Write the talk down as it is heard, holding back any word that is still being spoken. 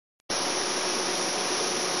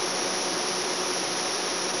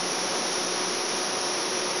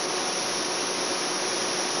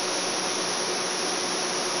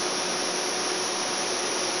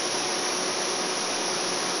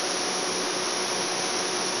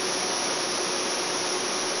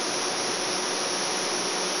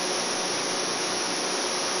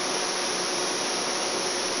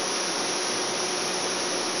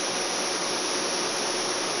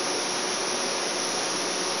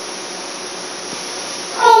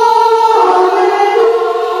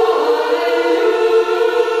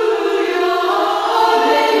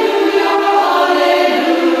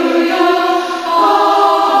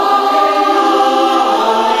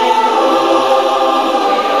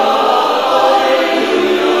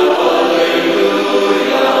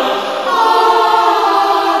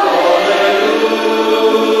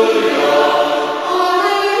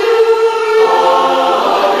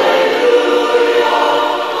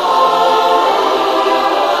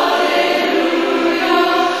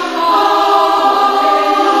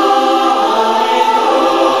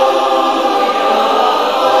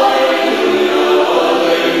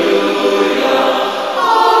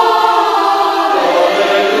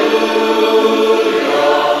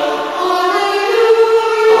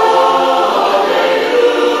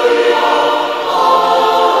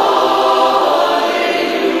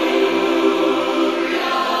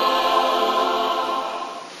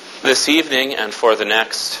This evening and for the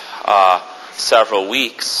next several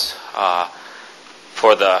weeks,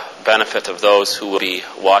 for the benefit of those who will be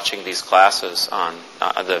watching these classes on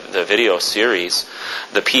the video series,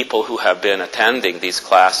 the people who have been attending these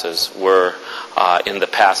classes were, in the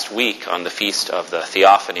past week, on the feast of the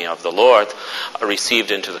Theophany of the Lord,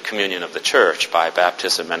 received into the communion of the Church by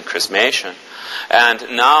baptism and chrismation.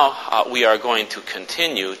 And now we are going to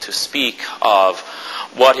continue to speak of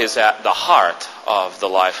what is at the heart of the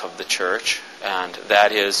life of the Church, and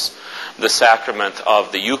that is the sacrament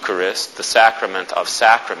of the Eucharist, the sacrament of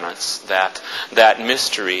sacraments, that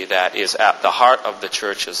mystery that is at the heart of the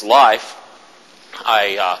Church's life.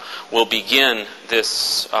 I will begin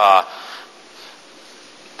this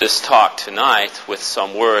talk tonight with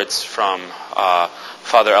some words from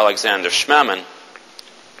Father Alexander Schmemann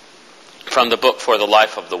from the book For the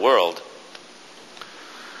Life of the World.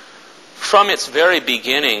 From its very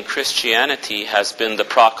beginning, Christianity has been the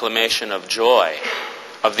proclamation of joy,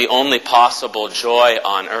 of the only possible joy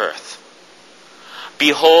on earth.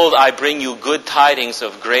 "Behold, I bring you good tidings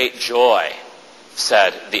of great joy,"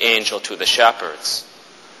 said the angel to the shepherds.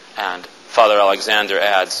 And Father Alexander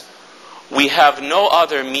adds, "We have no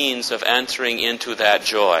other means of entering into that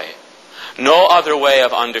joy, no other way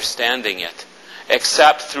of understanding it,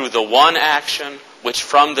 except through the one action which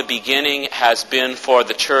from the beginning has been for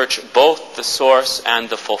the Church both the source and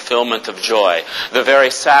the fulfillment of joy, the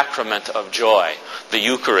very sacrament of joy, the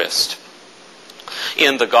Eucharist."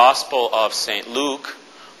 In the Gospel of St. Luke,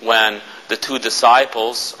 when the two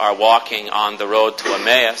disciples are walking on the road to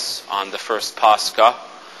Emmaus on the first Pascha,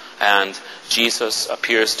 and Jesus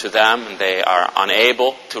appears to them and they are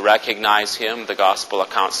unable to recognize him, the Gospel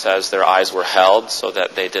account says their eyes were held so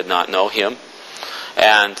that they did not know him.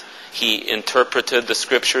 And he interpreted the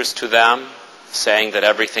Scriptures to them, saying that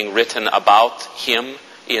everything written about him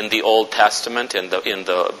in the Old Testament, in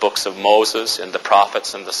the books of Moses, in the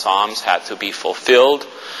prophets and the Psalms, had to be fulfilled,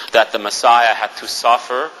 that the Messiah had to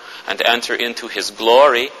suffer and enter into his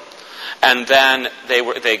glory. And then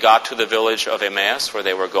they got to the village of Emmaus where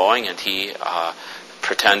they were going, and he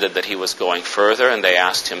pretended that he was going further, and they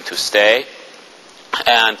asked him to stay.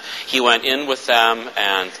 And he went in with them,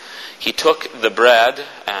 and he took the bread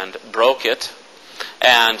and broke it.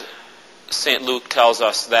 And St. Luke tells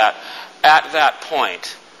us that at that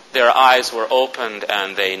point, their eyes were opened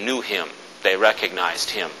and they knew him. They recognized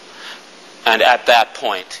him. And at that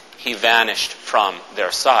point, he vanished from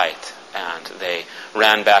their sight. And they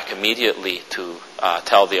ran back immediately to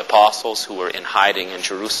tell the apostles who were in hiding in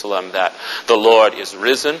Jerusalem that the Lord is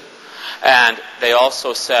risen. And they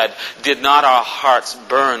also said, "Did not our hearts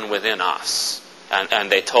burn within us?"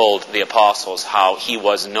 And they told the apostles how he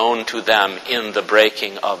was known to them in the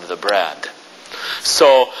breaking of the bread.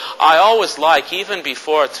 So I always like, even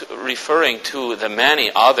before referring to the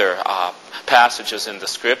many other passages in the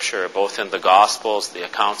Scripture, both in the Gospels, the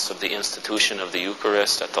accounts of the institution of the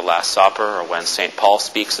Eucharist at the Last Supper, or when St. Paul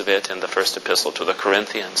speaks of it in the first epistle to the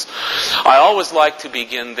Corinthians, I always like to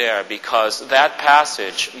begin there, because that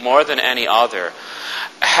passage, more than any other,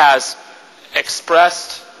 has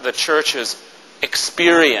expressed the Church's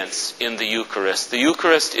experience in the Eucharist. The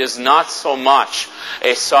Eucharist is not so much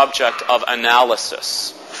a subject of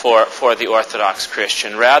analysis for the Orthodox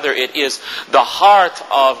Christian. Rather, it is the heart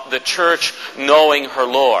of the Church knowing her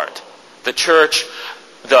Lord. The Church,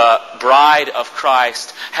 the bride of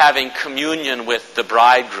Christ, having communion with the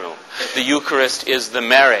bridegroom. The Eucharist is the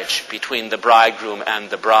marriage between the bridegroom and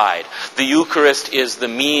the bride. The Eucharist is the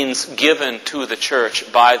means given to the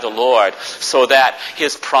Church by the Lord so that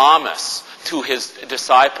his promise to his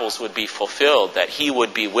disciples would be fulfilled, that he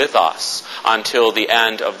would be with us until the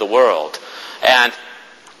end of the world. And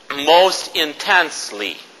most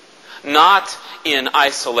intensely, not in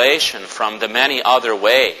isolation from the many other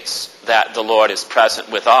ways that the Lord is present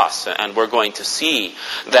with us. And we're going to see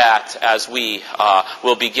that as we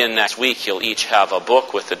will begin next week. You'll each have a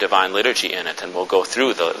book with the Divine Liturgy in it, and we'll go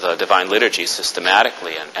through the Divine Liturgy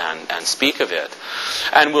systematically and speak of it.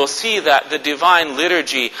 And we'll see that the Divine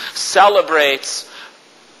Liturgy celebrates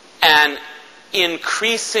an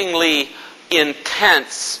increasingly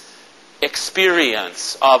intense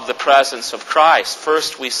experience of the presence of Christ.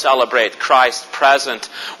 First, we celebrate Christ present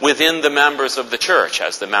within the members of the Church,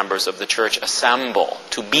 as the members of the Church assemble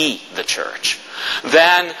to be the Church.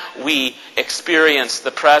 Then we experience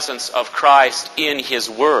the presence of Christ in his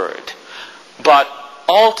Word. But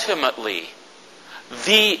ultimately,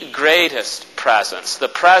 the greatest presence, the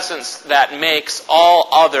presence that makes all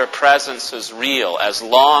other presences real, as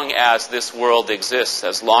long as this world exists,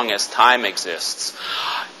 as long as time exists,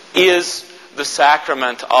 is the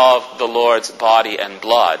sacrament of the Lord's body and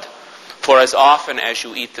blood. For as often as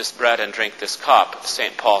you eat this bread and drink this cup,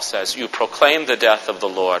 St. Paul says, you proclaim the death of the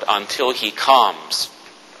Lord until he comes.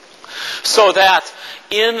 So that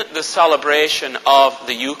in the celebration of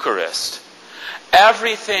the Eucharist,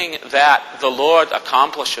 everything that the Lord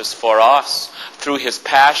accomplishes for us through his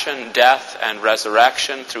passion, death, and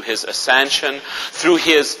resurrection, through his ascension, through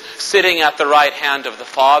his sitting at the right hand of the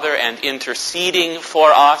Father and interceding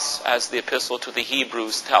for us, as the Epistle to the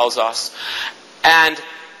Hebrews tells us, and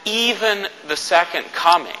even the second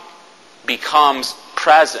coming becomes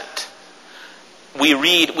present.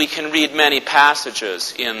 We can read many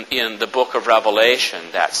passages in the book of Revelation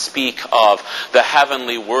that speak of the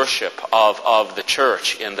heavenly worship of the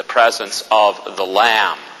church in the presence of the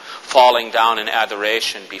Lamb, falling down in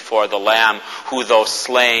adoration before the Lamb who, though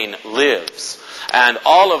slain, lives. And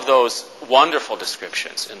all of those wonderful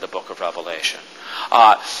descriptions in the book of Revelation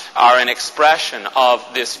are an expression of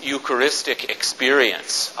this Eucharistic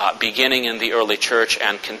experience beginning in the early church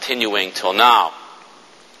and continuing till now.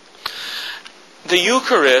 The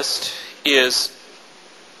Eucharist is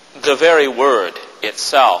the very word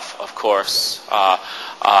itself, of course,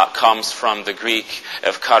 comes from the Greek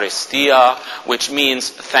Eucharistia, which means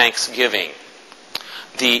thanksgiving.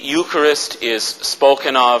 The Eucharist is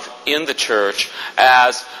spoken of in the church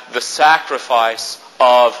as the sacrifice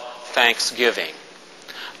of thanksgiving.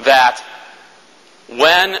 That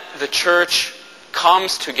when the church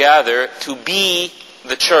comes together to be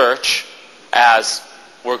the church, as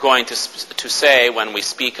we're going to say when we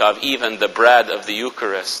speak of even the bread of the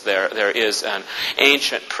Eucharist, there is an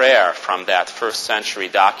ancient prayer from that first century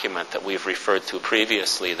document that we've referred to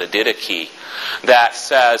previously, the Didache, that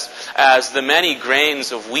says, as the many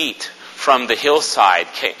grains of wheat from the hillside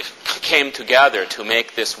came together to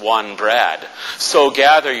make this one bread, so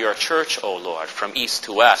gather your church, O Lord, from east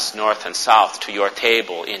to west, north and south, to your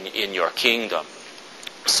table in your kingdom.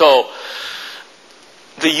 So,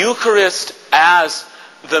 the Eucharist as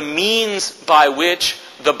the means by which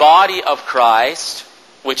the body of Christ,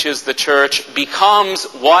 which is the church, becomes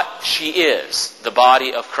what she is, the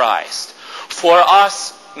body of Christ. For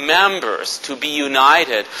us members to be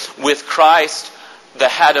united with Christ, the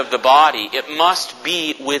head of the body, it must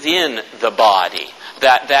be within the body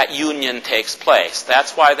that union takes place.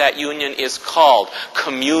 That's why that union is called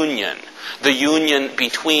communion, the union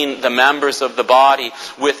between the members of the body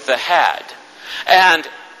with the head. And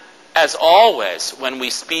as always, when we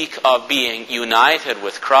speak of being united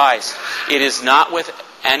with Christ, it is not with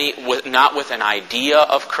an idea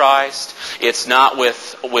of Christ. It's not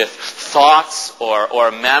with thoughts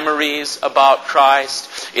or memories about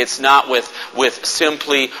Christ. It's not with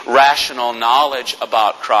simply rational knowledge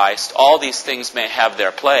about Christ. All these things may have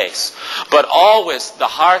their place. But always the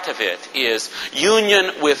heart of it is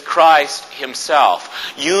union with Christ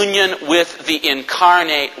himself. Union with the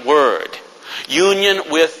incarnate Word. Union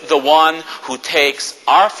with the one who takes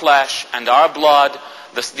our flesh and our blood,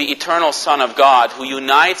 the eternal Son of God, who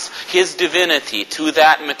unites his divinity to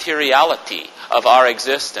that materiality of our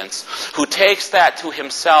existence, who takes that to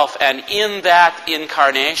himself, and in that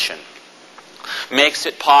incarnation makes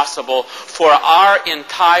it possible for our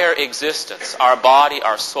entire existence, our body,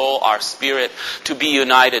 our soul, our spirit, to be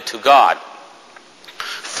united to God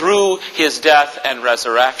through his death and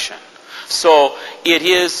resurrection. So it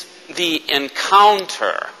is the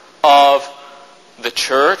encounter of the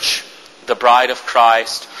church, the bride of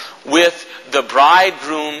Christ, with the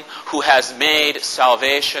bridegroom who has made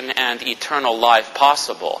salvation and eternal life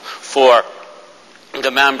possible for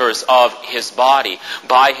the members of his body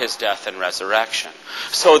by his death and resurrection.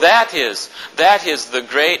 So that is the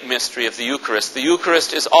great mystery of the Eucharist. The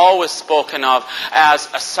Eucharist is always spoken of as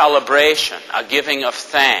a celebration, a giving of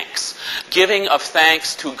thanks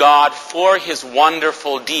to God for his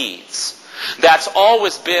wonderful deeds. That's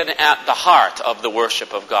always been at the heart of the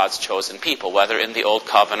worship of God's chosen people, whether in the Old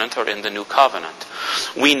Covenant or in the New Covenant.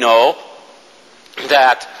 We know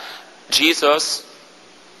that Jesus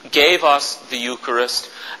gave us the Eucharist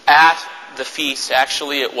at the feast.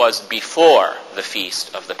 Actually, it was before the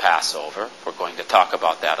feast of the Passover. We're going to talk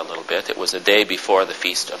about that a little bit. It was a day before the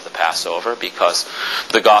feast of the Passover, because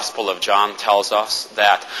the Gospel of John tells us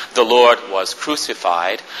that the Lord was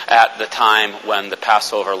crucified at the time when the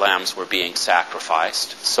Passover lambs were being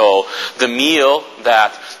sacrificed. So the meal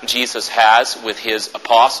that Jesus has with his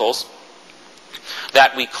apostles,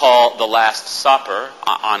 that we call the Last Supper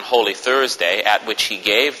on Holy Thursday, at which he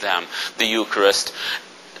gave them the Eucharist,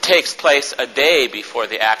 takes place a day before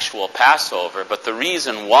the actual Passover. But the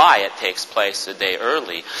reason why it takes place a day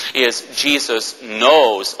early is Jesus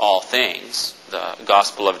knows all things. The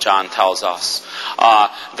Gospel of John tells us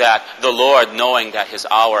that the Lord, knowing that his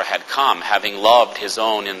hour had come, having loved his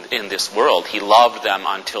own in this world, he loved them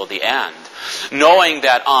until the end. Knowing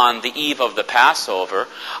that on the eve of the Passover,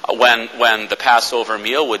 when the Passover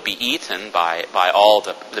meal would be eaten by all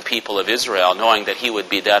the people of Israel, knowing that he would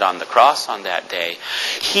be dead on the cross on that day,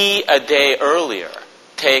 he, a day earlier,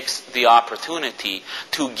 takes the opportunity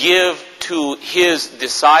to give to his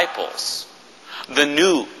disciples the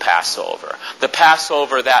new Passover, the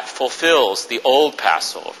Passover that fulfills the old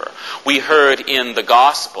Passover. We heard in the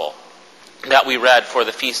Gospel that we read for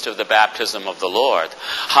the Feast of the Baptism of the Lord,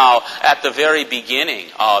 how at the very beginning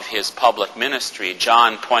of his public ministry,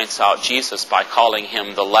 John points out Jesus by calling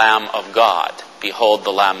him the Lamb of God. Behold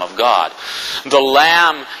the Lamb of God. The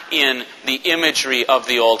Lamb in the imagery of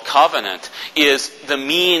the Old Covenant is the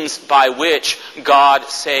means by which God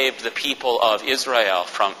saved the people of Israel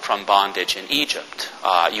from bondage in Egypt.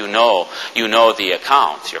 You know the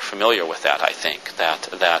account. You're familiar with that, I think.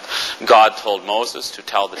 That God told Moses to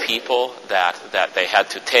tell the people that they had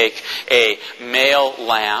to take a male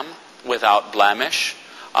lamb without blemish,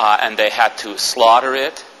 and they had to slaughter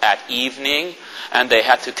it at evening, and they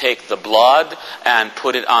had to take the blood and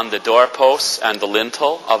put it on the doorposts and the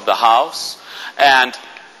lintel of the house. And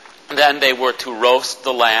then they were to roast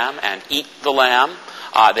the lamb and eat the lamb.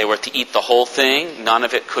 They were to eat the whole thing. None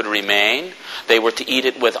of it could remain. They were to eat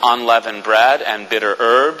it with unleavened bread and bitter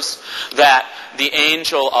herbs. That the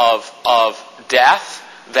angel of death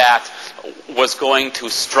that was going to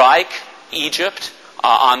strike Egypt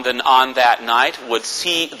on that night would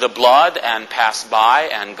see the blood and pass by,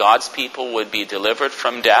 and God's people would be delivered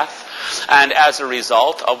from death. And as a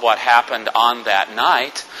result of what happened on that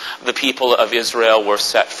night, the people of Israel were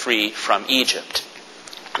set free from Egypt.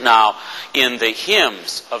 Now, in the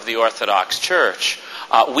hymns of the Orthodox Church,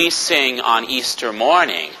 we sing on Easter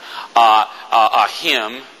morning a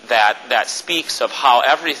hymn that speaks of how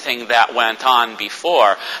everything that went on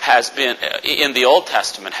before has been, in the Old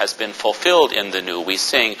Testament, has been fulfilled in the New. We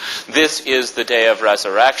sing, "This is the day of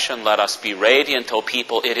resurrection, let us be radiant, O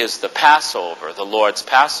people, it is the Passover, the Lord's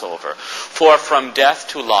Passover. For from death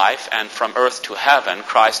to life and from earth to heaven,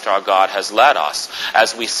 Christ our God has led us,"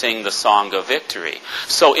 as we sing the song of victory.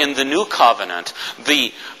 So in the New Covenant,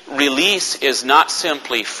 the release is not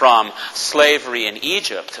simply from slavery in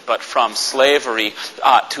Egypt, but from slavery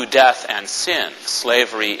to death and sin.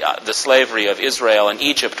 The slavery of Israel in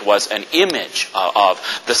Egypt was an image of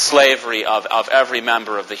the slavery of every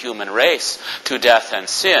member of the human race to death and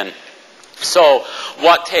sin. So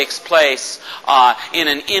what takes place in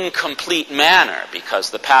an incomplete manner, because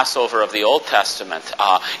the Passover of the Old Testament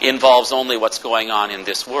involves only what's going on in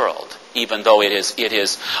this world, even though it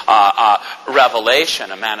is a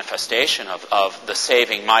revelation, a manifestation of the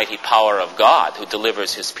saving mighty power of God who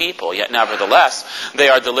delivers his people. Yet nevertheless, they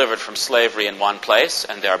are delivered from slavery in one place,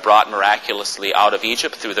 and they are brought miraculously out of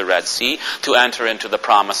Egypt through the Red Sea to enter into the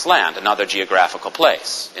Promised Land, another geographical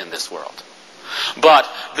place in this world. But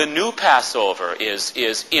the new Passover is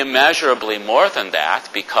immeasurably more than that,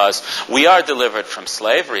 because we are delivered from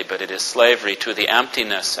slavery, but it is slavery to the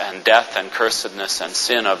emptiness and death and cursedness and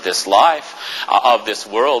sin of this life, of this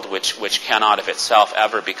world, which cannot of itself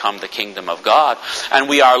ever become the kingdom of God. And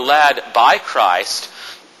we are led by Christ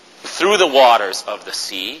through the waters of the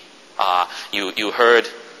sea. You heard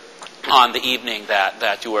on the evening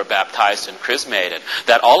that you were baptized and chrismated,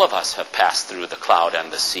 that all of us have passed through the cloud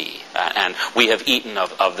and the sea. And we have eaten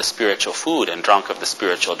of the spiritual food and drunk of the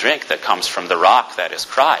spiritual drink that comes from the rock that is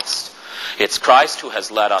Christ. It's Christ who has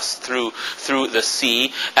led us through the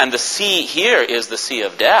sea. And the sea here is the sea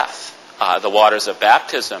of death. The waters of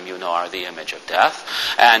baptism, are the image of death.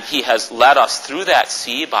 And he has led us through that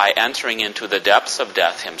sea by entering into the depths of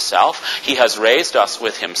death himself. He has raised us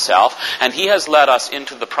with himself. And he has led us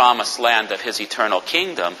into the promised land of his eternal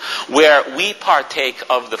kingdom, where we partake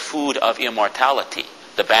of the food of immortality,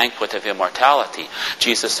 the banquet of immortality.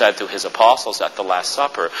 Jesus said to his apostles at the Last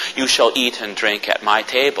Supper, "You shall eat and drink at my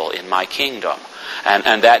table in my kingdom."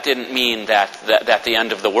 And that didn't mean that the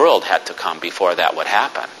end of the world had to come before that would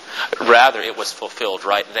happen. Rather, it was fulfilled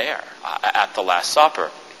right there at the Last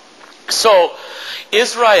Supper. So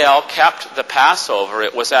Israel kept the Passover.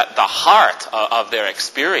 It was at the heart of their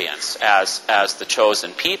experience as the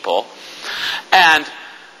chosen people. And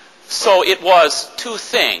so it was two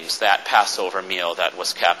things, that Passover meal that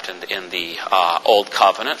was kept in the Old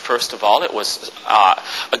Covenant. First of all, it was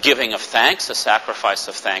a giving of thanks, a sacrifice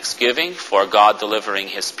of thanksgiving for God delivering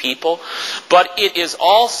his people. But it is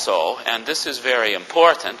also, and this is very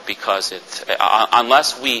important, because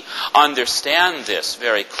unless we understand this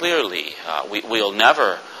very clearly, we'll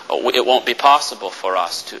never it won't be possible for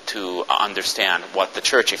us to understand what the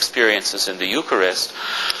Church experiences in the Eucharist.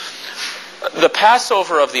 The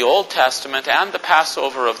Passover of the Old Testament and the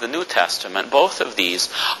Passover of the New Testament, both of these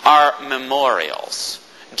are memorials.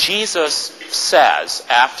 Jesus says,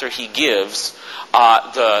 after he gives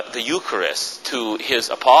the Eucharist to his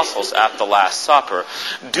apostles at the Last Supper,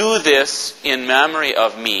 do this in memory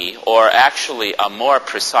of me, or actually a more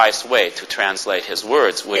precise way to translate his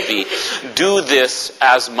words would be, do this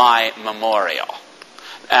as my memorial.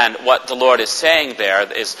 And what the Lord is saying there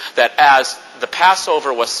is that as the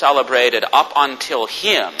Passover was celebrated up until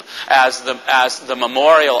him as the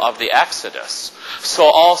memorial of the Exodus, so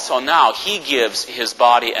also now he gives his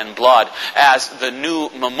body and blood as the new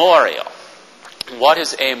memorial. What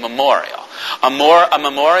is a memorial? A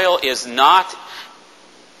memorial is not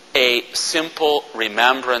a simple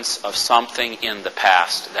remembrance of something in the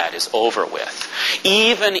past that is over with.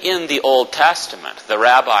 Even in the Old Testament, the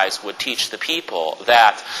rabbis would teach the people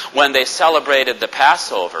that when they celebrated the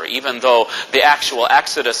Passover, even though the actual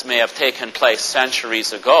Exodus may have taken place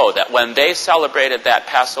centuries ago, that when they celebrated that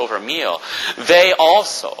Passover meal, they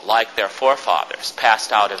also, like their forefathers,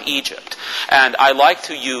 passed out of Egypt. And I like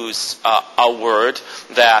to use a word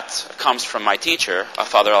that comes from my teacher,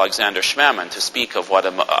 Father Alexander Schmemann, to speak of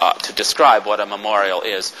to describe what a memorial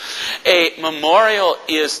is. A memorial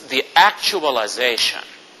is the actualization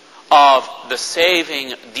of the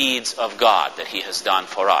saving deeds of God that he has done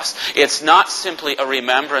for us. It's not simply a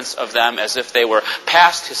remembrance of them as if they were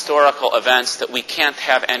past historical events that we can't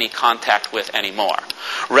have any contact with anymore.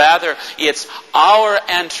 Rather, it's our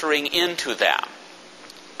entering into them.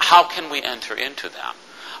 How can we enter into them?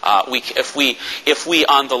 If we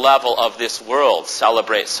on the level of this world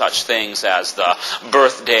celebrate such things as the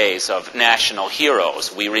birthdays of national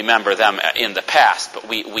heroes, we remember them in the past, but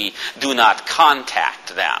we do not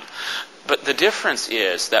contact them. But the difference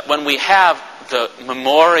is that when we have the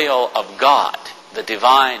memorial of God, the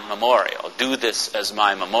divine memorial, do this as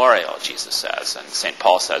my memorial, Jesus says, and St.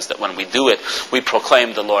 Paul says that when we do it, we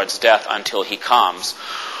proclaim the Lord's death until he comes.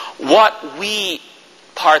 What we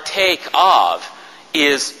partake of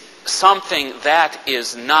is something that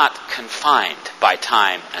is not confined by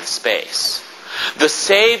time and space. The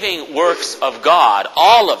saving works of God,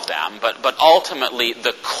 all of them, but ultimately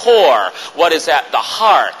the core, what is at the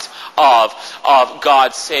heart of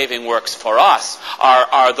God's saving works for us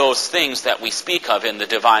are those things that we speak of in the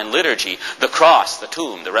divine liturgy: the cross, the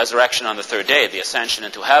tomb, the resurrection on the third day, the ascension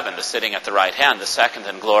into heaven, the sitting at the right hand, the second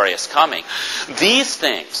and glorious coming. These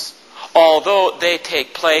things, although they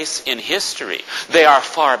take place in history, they are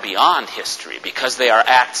far beyond history because they are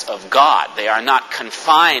acts of God. They are not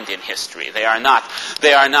confined in history. They are not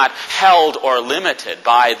held or limited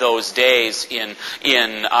by those days in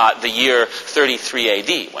the year 33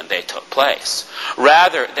 AD when they took place.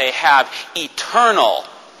 Rather, they have eternal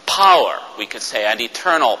power, we could say, and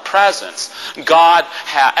eternal presence.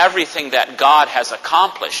 Everything that God has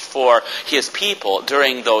accomplished for his people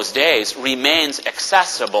during those days remains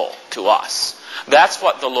accessible to us. That's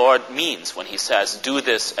what the Lord means when he says, do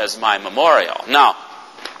this as my memorial. Now,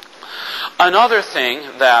 another thing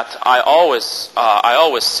that I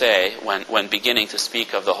always say when beginning to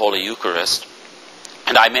speak of the Holy Eucharist,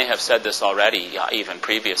 and I may have said this already even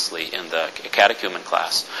previously in the Catechumen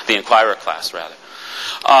class, the Inquirer class rather,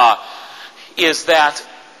 is that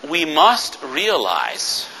we must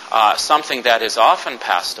realize something that is often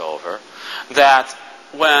passed over, that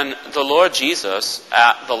when the Lord Jesus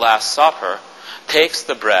at the Last Supper takes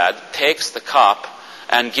the bread, takes the cup,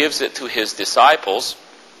 and gives it to his disciples,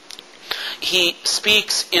 he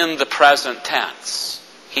speaks in the present tense.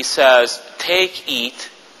 He says, "Take, eat,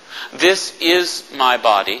 this is my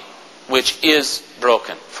body, which is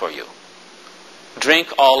broken for you.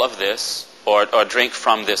 Drink all of this, or drink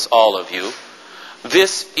from this, all of you.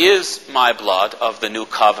 This is my blood of the new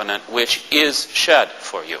covenant, which is shed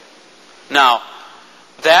for you." Now,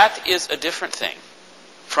 that is a different thing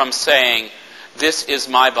from saying, "This is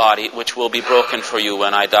my body, which will be broken for you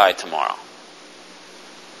when I die tomorrow."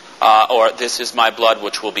 Or, "This is my blood,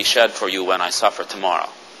 which will be shed for you when I suffer tomorrow."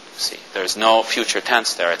 See, there's no future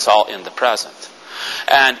tense there. It's all in the present.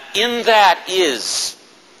 And in that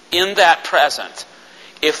present,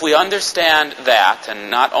 if we understand that,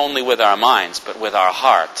 and not only with our minds, but with our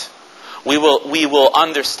heart, we will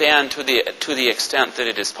understand to the extent that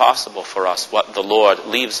it is possible for us what the Lord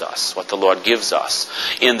leaves us, what the Lord gives us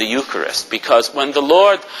in the Eucharist. Because when the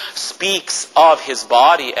Lord speaks of his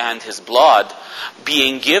body and his blood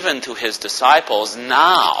being given to his disciples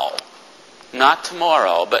now, not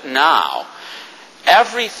tomorrow, but now,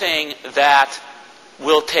 everything that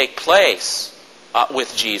will take place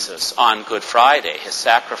with Jesus on Good Friday, his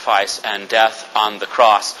sacrifice and death on the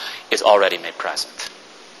cross, is already made present.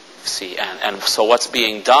 See, and so what's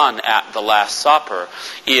being done at the Last Supper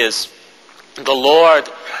is the Lord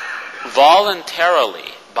voluntarily,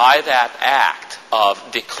 by that act of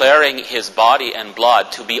declaring his body and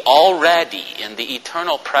blood to be already in the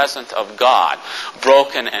eternal presence of God,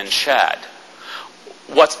 broken and shed.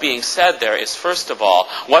 What's being said there is, first of all,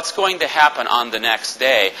 what's going to happen on the next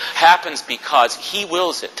day happens because he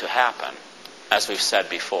wills it to happen, as we've said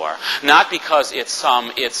before. Not because it's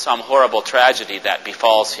some horrible tragedy that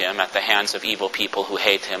befalls him at the hands of evil people who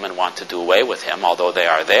hate him and want to do away with him, although they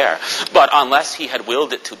are there. But unless he had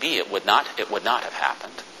willed it to be, it would not have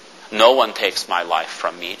happened. No one takes my life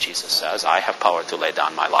from me, Jesus says. I have power to lay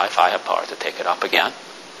down my life. I have power to take it up again.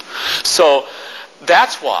 So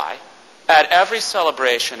that's why at every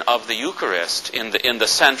celebration of the Eucharist, in the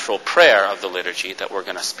central prayer of the liturgy that we're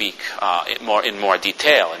going to speak in more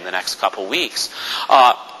detail in the next couple weeks,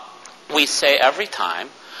 we say every time,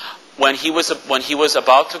 when he was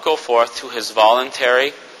about to go forth to his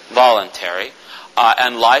voluntary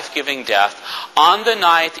and life-giving death, on the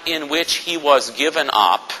night in which he was given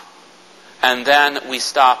up, and then we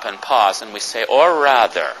stop and pause and we say, or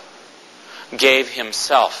rather, gave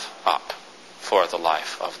himself up for the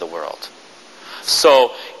life of the world.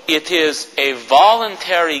 So it is a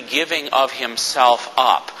voluntary giving of himself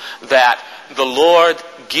up that the Lord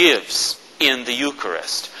gives in the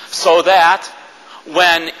Eucharist, so that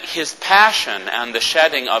when his passion and the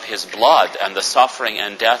shedding of his blood and the suffering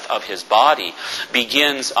and death of his body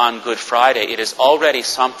begins on Good Friday, it is already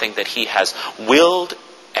something that he has willed,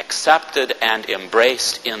 accepted, and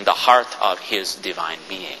embraced in the heart of his divine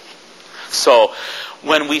being. So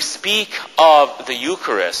when we speak of the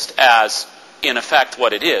Eucharist as, in effect,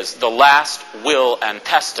 what it is, the last will and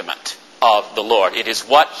testament of the Lord, it is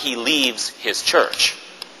what he leaves his church.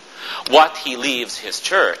 What he leaves his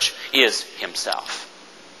church is himself.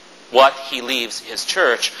 What he leaves his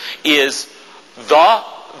church is the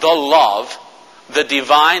love, the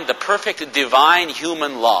divine, the perfect divine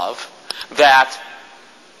human love that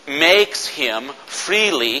makes him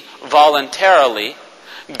freely, voluntarily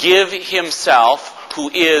give himself, who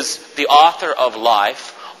is the author of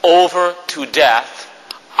life, over to death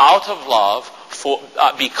out of love,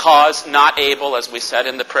 because not able, as we said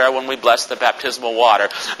in the prayer when we blessed the baptismal water,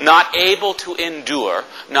 not able to endure,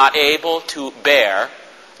 not able to bear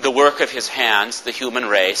the work of his hands, the human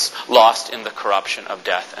race, lost in the corruption of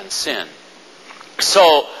death and sin.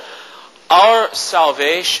 So, our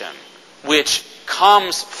salvation, which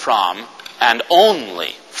comes from, and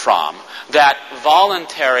only from, that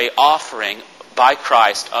voluntary offering by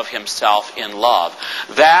Christ of himself in love,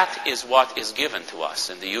 that is what is given to us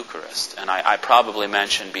in the Eucharist. And I probably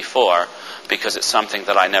mentioned before, because it's something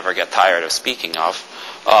that I never get tired of speaking of,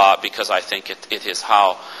 because I think it is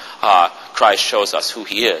how Christ shows us who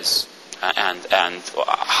he is, and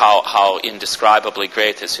how indescribably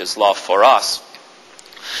great is his love for us.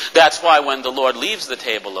 That's why when the Lord leaves the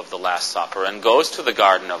table of the Last Supper and goes to the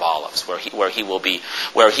Garden of Olives, where he will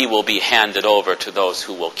be handed over to those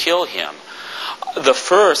who will kill him, the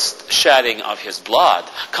first shedding of his blood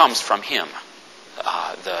comes from him.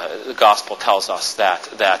 The Gospel tells us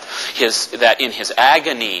that in his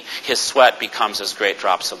agony, his sweat becomes as great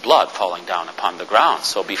drops of blood falling down upon the ground.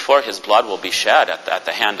 So before his blood will be shed at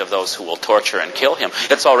the hand of those who will torture and kill him,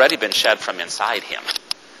 it's already been shed from inside him.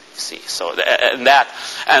 See, so and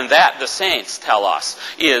that the saints tell us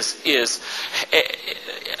is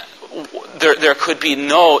there could be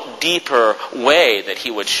no deeper way that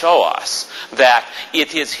he would show us that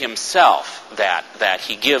it is himself that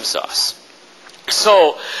he gives us.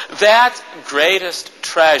 So that greatest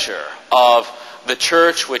treasure of the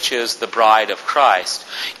church, which is the bride of Christ,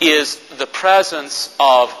 is the presence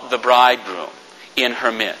of the bridegroom in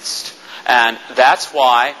her midst. And that's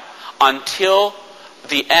why until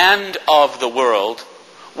the end of the world,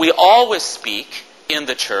 we always speak in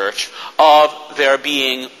the church of there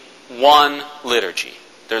being one liturgy.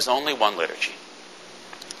 There's only one liturgy.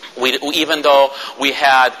 Even though we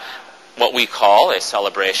had what we call a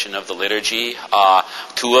celebration of the liturgy,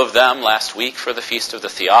 two of them last week for the Feast of the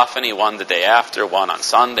Theophany, one the day after, one on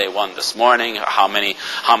Sunday, one this morning. How many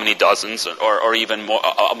dozens or even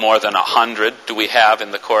more than 100 do we have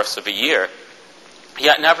in the course of a year?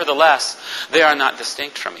 Yet nevertheless, they are not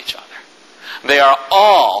distinct from each other. They are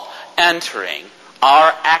all entering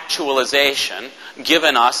our actualization,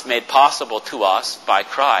 given us, made possible to us by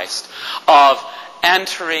Christ, of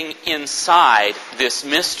entering inside this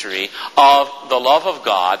mystery of the love of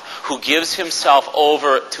God, who gives himself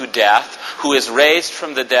over to death, who is raised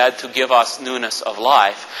from the dead to give us newness of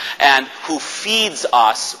life, and who feeds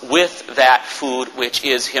us with that food which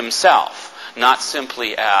is himself. Not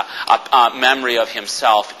simply a memory of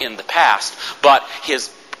himself in the past, but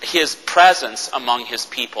his presence among his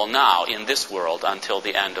people now in this world until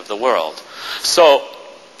the end of the world. So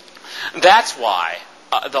that's why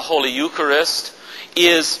the Holy Eucharist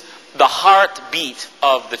is the heartbeat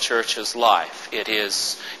of the Church's life. It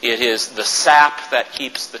is the sap that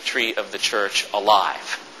keeps the tree of the Church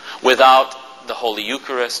alive. Without the Holy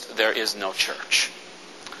Eucharist, there is no Church.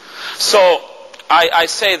 So I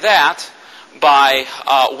say that by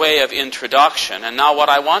way of introduction. And now what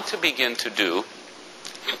I want to begin to do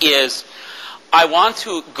is I want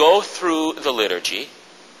to go through the liturgy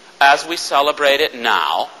as we celebrate it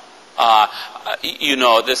now.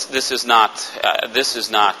 This is not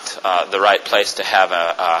the right place to have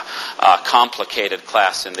a complicated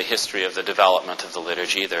class in the history of the development of the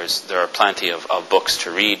liturgy. There are plenty of books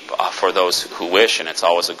to read for those who wish, and it's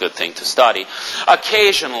always a good thing to study.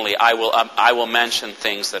 Occasionally, I will mention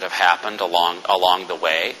things that have happened along the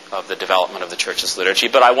way of the development of the Church's liturgy,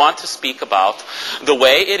 but I want to speak about the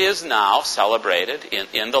way it is now celebrated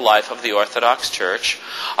in the life of the Orthodox Church,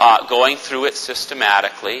 going through it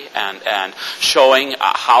systematically and showing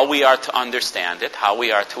how we are to understand it, how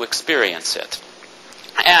we are to experience it.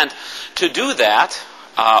 And to do that,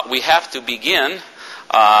 we have to begin.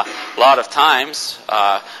 A lot of times,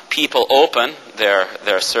 people open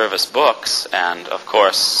their service books, and of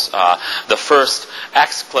course, the first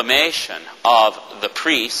exclamation of the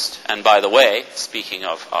priest, and by the way, speaking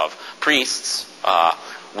of priests,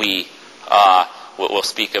 we'll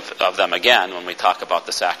speak of them again when we talk about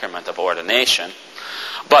the sacrament of ordination.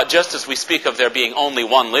 But just as we speak of there being only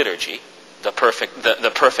one liturgy, the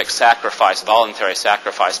perfect sacrifice, voluntary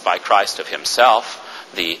sacrifice by Christ of himself,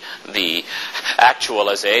 the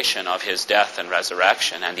actualization of his death and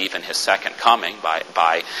resurrection, and even his second coming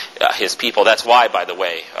by his people. That's why, by the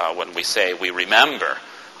way, when we say we remember,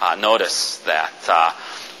 notice that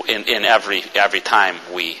in every time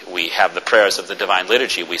we have the prayers of the Divine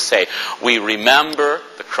Liturgy, we say, we remember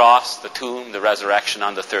the cross, the tomb, the resurrection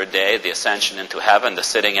on the third day, the ascension into heaven, the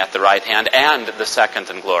sitting at the right hand, and the second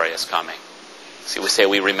and glorious coming. See, we say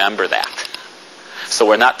we remember that. So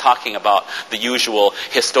we're not talking about the usual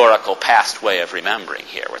historical past way of remembering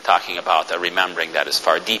here. We're talking about a remembering that is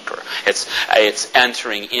far deeper. It's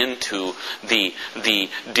entering into the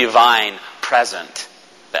divine present,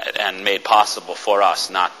 and made possible for us,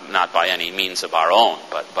 not by any means of our own,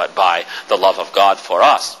 but by the love of God for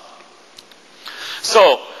us.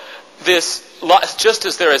 So, just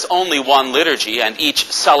as there is only one liturgy, and each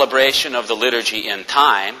celebration of the liturgy in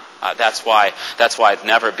time, that's why it's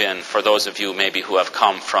never been, for those of you maybe who have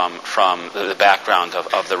come from the background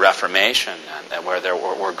of the Reformation, and where there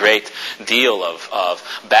were great deal of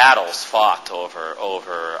battles fought over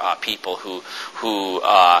people who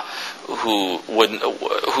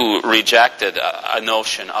rejected a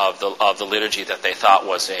notion of the liturgy that they thought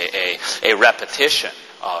was a repetition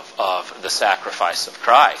of the sacrifice of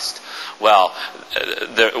Christ. Well,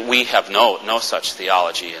 we have no such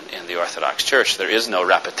theology in the Orthodox Church. There is no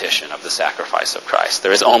repetition of the sacrifice of Christ.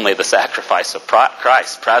 There is only the sacrifice of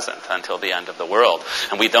Christ present until the end of the world.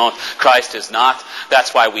 And Christ is not,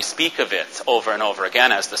 that's why we speak of it over and over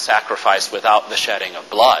again as the sacrifice without the shedding of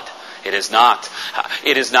blood. It is not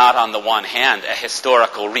on the one hand a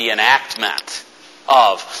historical reenactment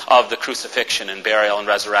of the crucifixion and burial and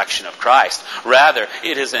resurrection of Christ. Rather,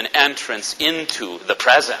 it is an entrance into the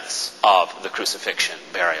presence of the crucifixion,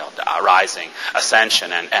 burial, rising,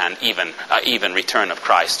 ascension, and even return of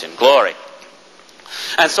Christ in glory.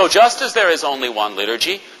 And so just as there is only one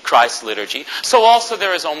liturgy, Christ's liturgy, so also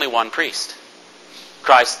there is only one priest,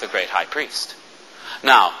 Christ the great high priest.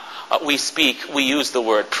 Now, we use the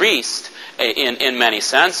word priest in many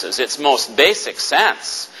senses. Its most basic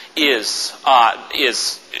sense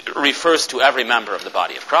refers to every member of the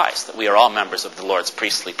body of Christ, that we are all members of the Lord's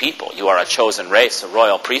priestly people. You are a chosen race, a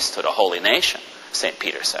royal priesthood, a holy nation, St.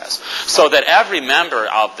 Peter says. So that every member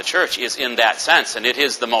of the church is in that sense, and it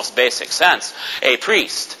is the most basic sense, a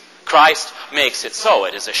priest. Christ makes it so.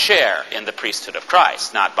 It is a share in the priesthood of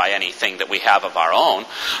Christ, not by anything that we have of our own.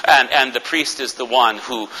 And the priest is the one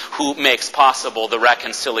who makes possible the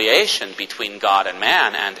reconciliation between God and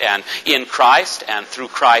man. And in Christ and through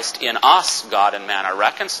Christ in us, God and man are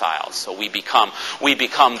reconciled. So we become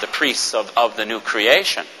the priests of the new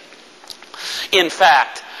creation. In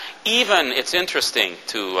fact, even it's interesting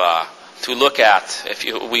to to look at, if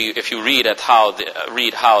you read how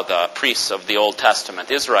the priests of the Old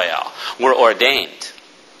Testament Israel were ordained.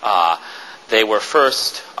 They were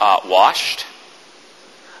first washed,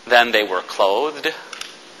 then they were clothed,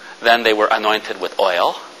 then they were anointed with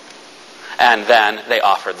oil, and then they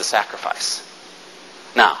offered the sacrifice.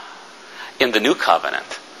 Now, in the New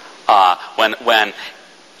Covenant, when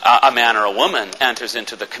a man or a woman enters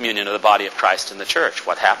into the communion of the body of Christ in the church,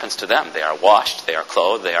 what happens to them? They are washed, they are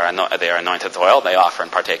clothed, they are anointed with oil, they offer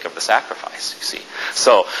and partake of the sacrifice, you see.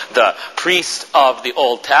 So the priest of the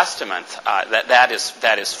Old Testament,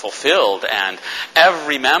 that is fulfilled, and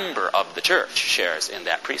every member of the church shares in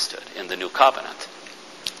that priesthood in the New Covenant.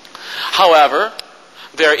 However,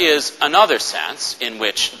 there is another sense in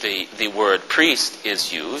which the word priest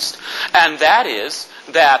is used, and that is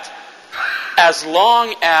that as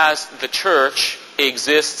long as the church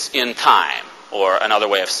exists in time, or another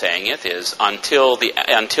way of saying it is until the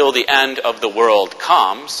end of the world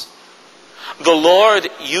comes, the Lord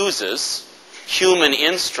uses human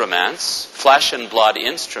instruments, flesh and blood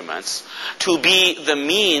instruments, to be the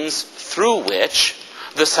means through which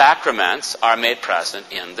the sacraments are made present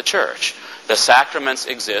in the church. The sacraments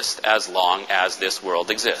exist as long as this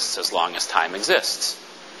world exists, as long as time exists.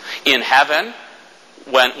 In heaven,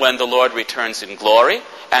 when the Lord returns in glory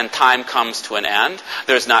and time comes to an end,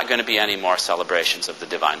 there's not going to be any more celebrations of the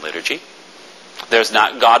divine liturgy.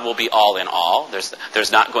 God will be all in all.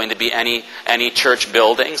 There's not going to be any church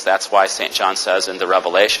buildings. That's why St. John says in the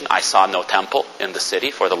Revelation, I saw no temple in the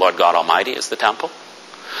city, for the Lord God Almighty is the temple.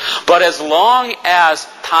 But as long as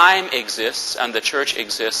time exists and the church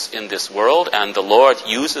exists in this world, and the Lord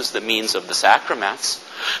uses the means of the sacraments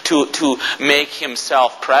to make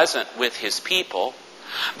himself present with his people,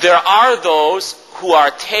 there are those who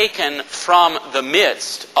are taken from the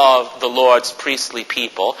midst of the Lord's priestly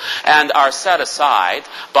people and are set aside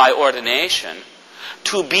by ordination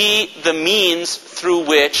to be the means through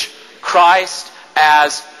which Christ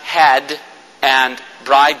as head and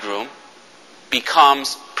bridegroom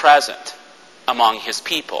becomes present among his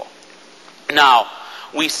people. Now,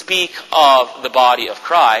 we speak of the body of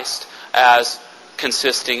Christ as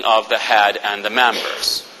consisting of the head and the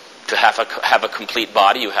members. To have a complete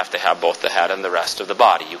body, you have to have both the head and the rest of the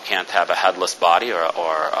body. You can't have a headless body, or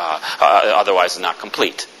otherwise it's not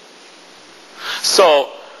complete. So,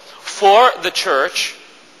 for the church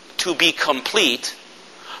to be complete,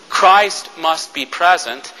 Christ must be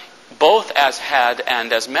present both as head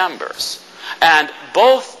and as members. And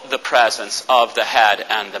both the presence of the head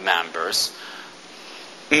and the members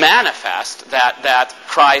manifest that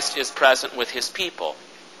Christ is present with his people.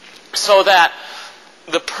 So that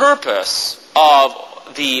the purpose of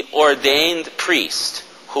the ordained priest,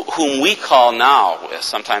 whom we call now,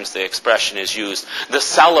 sometimes the expression is used, the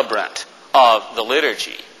celebrant of the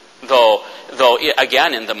liturgy, though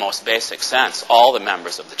again in the most basic sense, all the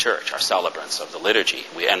members of the church are celebrants of the liturgy.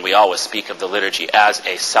 We always speak of the liturgy as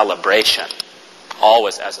a celebration.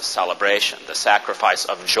 Always as a celebration, the sacrifice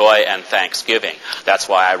of joy and thanksgiving. That's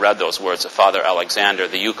why I read those words of Father Alexander.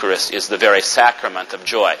 The Eucharist is the very sacrament of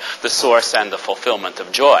joy, the source and the fulfillment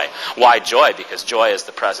of joy. Why joy? Because joy is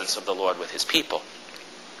the presence of the Lord with his people.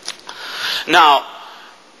 Now,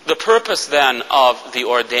 the purpose then of the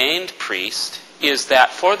ordained priest is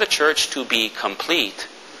that for the church to be complete,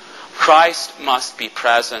 Christ must be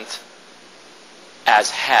present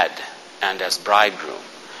as head and as bridegroom.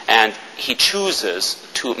 And he chooses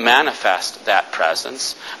to manifest that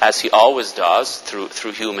presence, as he always does,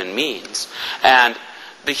 through human means. And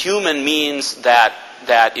the human means that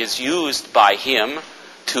is used by him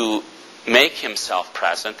to make himself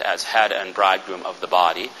present as head and bridegroom of the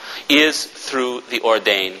body is through the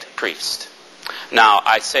ordained priest. Now,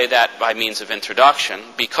 I say that by means of introduction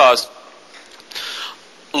because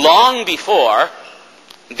long before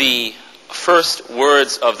the first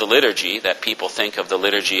words of the liturgy, that people think of the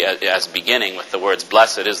liturgy as beginning with the words,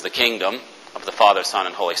 "Blessed is the kingdom of the Father, Son,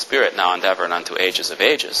 and Holy Spirit, now and ever and unto ages of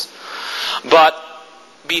ages." But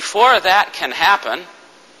before that can happen,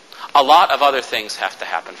 a lot of other things have to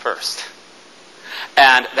happen first.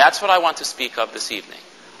 And that's what I want to speak of this evening.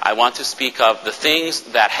 I want to speak of the things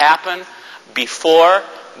that happen before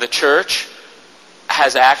the church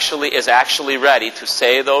is actually ready to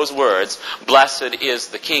say those words, "Blessed is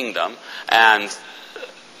the kingdom." And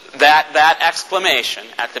that exclamation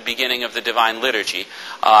at the beginning of the Divine Liturgy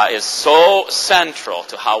is so central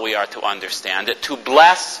to how we are to understand it. To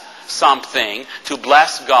bless something, to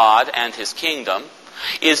bless God and his kingdom,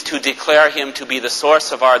 is to declare him to be the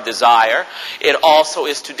source of our desire. It also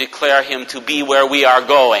is to declare him to be where we are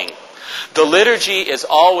going. The liturgy is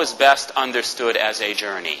always best understood as a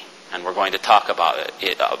journey. And we're going to talk about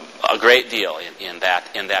it a great deal in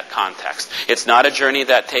that context. It's not a journey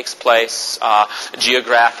that takes place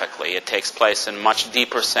geographically. It takes place in a much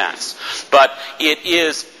deeper sense. But it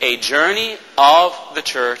is a journey of the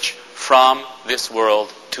church from this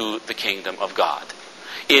world to the kingdom of God.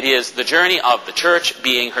 It is the journey of the church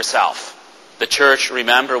being herself. The church,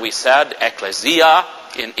 remember we said, ecclesia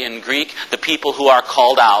in Greek, the people who are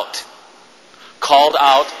called out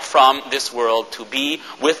from this world to be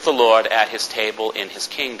with the Lord at his table in his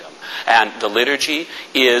kingdom. And the liturgy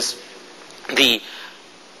is the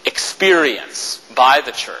experience by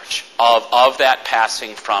the church of that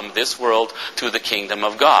passing from this world to the kingdom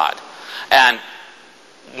of God. And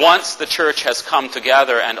once the church has come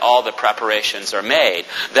together and all the preparations are made,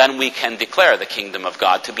 then we can declare the kingdom of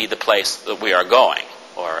God to be the place that we are going.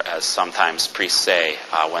 Or as sometimes priests say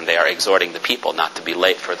when they are exhorting the people not to be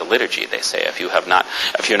late for the liturgy, they say, if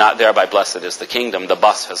you're not there by blessed is the kingdom, the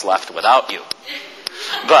bus has left without you.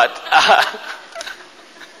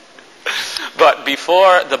 But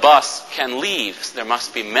before the bus can leave, there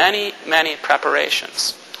must be many, many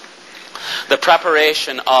preparations. The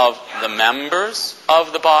preparation of the members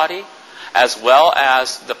of the body, as well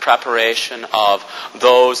as the preparation of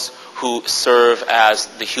those who serve as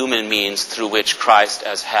the human means through which Christ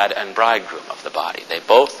as head and bridegroom of the body. They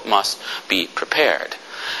both must be prepared.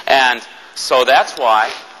 And so that's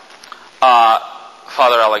why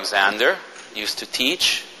Father Alexander used to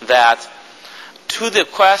teach that to the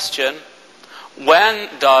question, when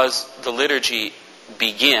does the liturgy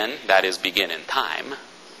begin, that is, begin in time,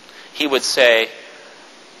 he would say,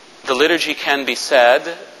 the liturgy can be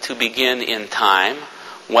said to begin in time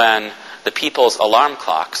when the people's alarm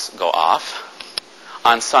clocks go off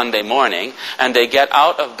on Sunday morning, and they get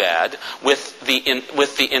out of bed with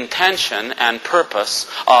the intention and purpose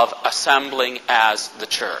of assembling as the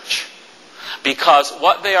church. Because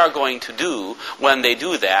what they are going to do when they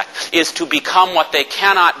do that is to become what they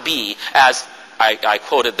cannot be, as I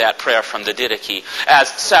quoted that prayer from the Didache, as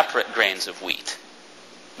separate grains of wheat.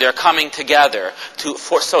 They're coming together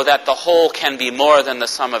so that the whole can be more than the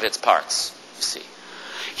sum of its parts, you see.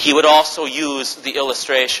 He would also use the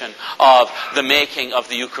illustration of the making of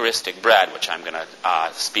the Eucharistic bread, which I'm going to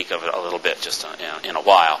speak of a little bit just in a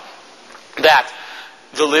while. That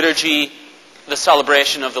the liturgy, the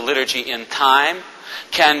celebration of the liturgy in time,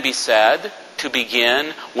 can be said to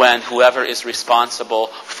begin when whoever is responsible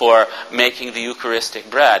for making the Eucharistic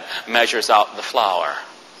bread measures out the flour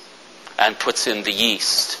and puts in the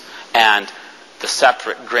yeast, and the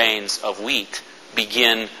separate grains of wheat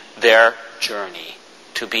begin their journey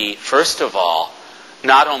to be, first of all,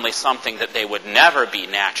 not only something that they would never be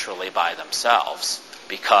naturally by themselves,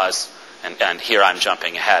 because, and here I'm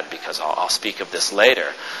jumping ahead because I'll speak of this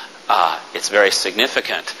later, it's very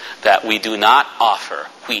significant that we do not offer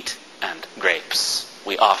wheat and grapes.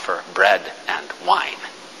 We offer bread and wine.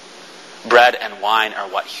 Bread and wine are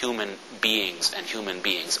what human beings and human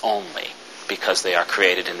beings only, because they are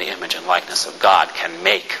created in the image and likeness of God, can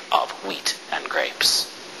make of wheat and grapes.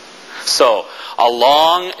 So, a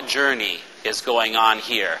long journey is going on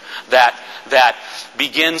here that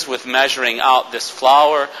begins with measuring out this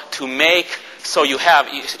flour to make. So you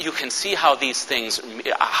can see how these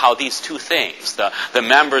two things, the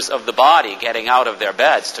members of the body getting out of their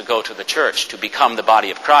beds to go to the church to become the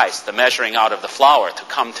body of Christ, the measuring out of the flour to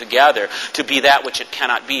come together to be that which it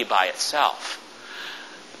cannot be by itself.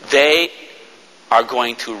 They are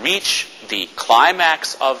going to reach the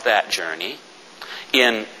climax of that journey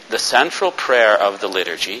in the central prayer of the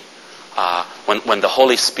liturgy, when the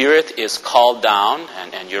Holy Spirit is called down,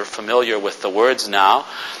 and you're familiar with the words now.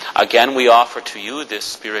 Again, we offer to you this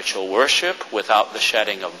spiritual worship without the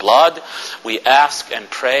shedding of blood. We ask and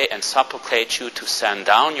pray and supplicate you to send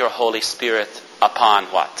down your Holy Spirit upon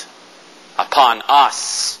what? Upon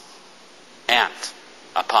us and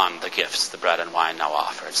upon the gifts, the bread and wine now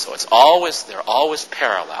offered. So they're always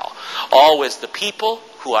parallel. Always the people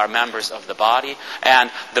who are members of the body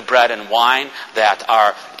and the bread and wine that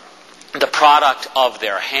are the product of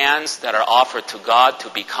their hands that are offered to God to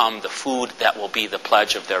become the food that will be the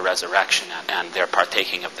pledge of their resurrection and their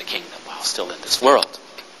partaking of the kingdom while still in this world.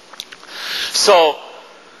 So,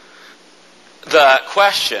 the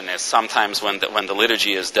question is sometimes when the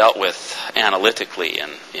liturgy is dealt with analytically in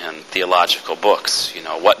theological books,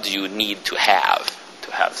 what do you need to have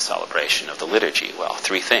the celebration of the liturgy? Well,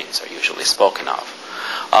 three things are usually spoken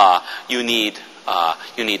of. You need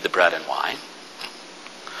the bread and wine.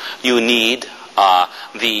 You need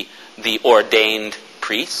the ordained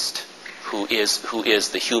priest who is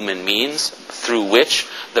the human means through which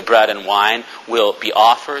the bread and wine will be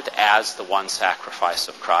offered as the one sacrifice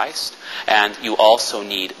of Christ. And you also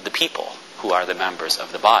need the people who are the members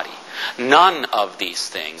of the body. None of these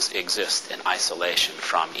things exist in isolation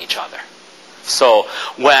from each other. So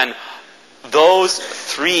when those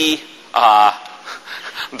three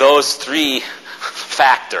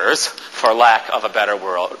factors, for lack of a better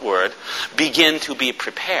word, begin to be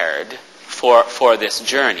prepared for this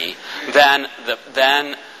journey, then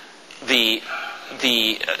the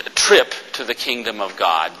trip to the kingdom of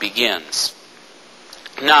God begins.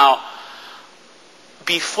 Now,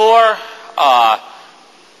 before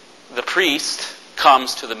the priest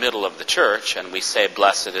comes to the middle of the church and we say,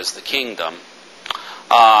 "Blessed is the kingdom,"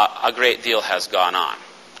 a great deal has gone on.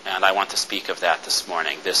 And I want to speak of that this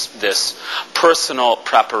morning. This personal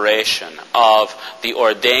preparation of the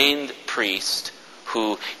ordained priest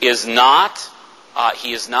who is not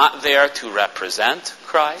there to represent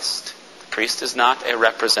Christ. The priest is not a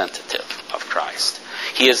representative of Christ.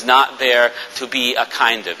 He is not there to be a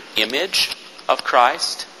kind of image of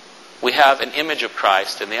Christ. We have an image of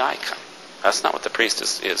Christ in the icon. That's not what the priest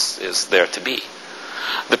is there to be.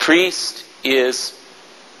 The priest is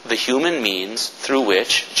the human means through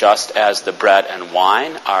which, just as the bread and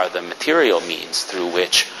wine are the material means through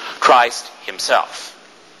which Christ himself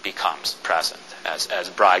becomes present as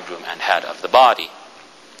bridegroom and head of the body.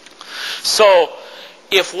 So,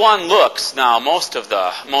 if one looks now, most of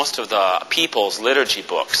the people's liturgy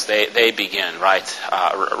books, they begin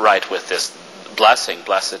right with this blessing,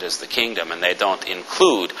 "Blessed is the kingdom," and they don't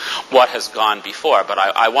include what has gone before. But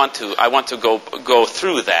I want to go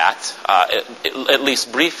through that at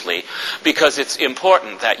least briefly, because it's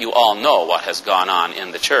important that you all know what has gone on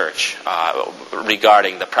in the church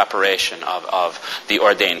regarding the preparation of the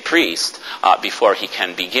ordained priest before he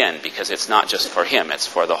can begin, because it's not just for him, it's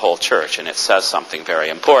for the whole church, and it says something very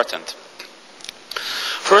important.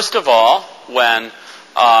 First of all, when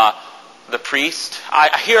the priest,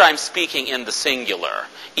 here I'm speaking in the singular,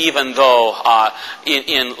 even though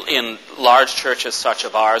in large churches such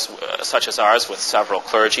as ours with several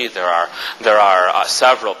clergy, there are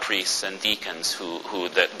several priests and deacons who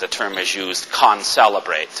the term is used,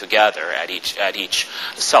 concelebrate together at each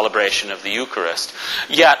celebration of the Eucharist.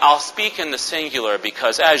 Yet I'll speak in the singular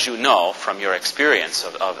because, as you know from your experience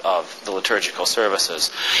of the liturgical services,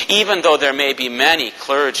 even though there may be many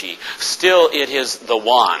clergy, still it is the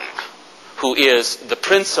one who is the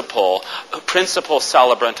principal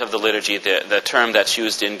celebrant of the liturgy, the term that's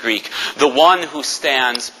used in Greek, the one who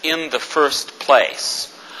stands in the first place,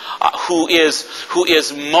 who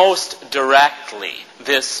is most directly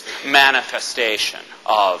this manifestation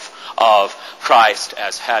of Christ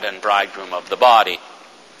as head and bridegroom of the body.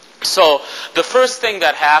 So the first thing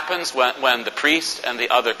that happens when the priest and the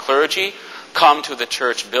other clergy come to the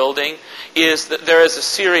church building is that there is a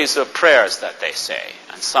series of prayers that they say.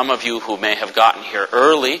 And some of you who may have gotten here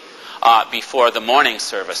early before the morning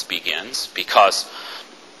service begins, because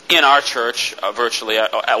in our church, virtually,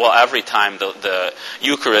 every time the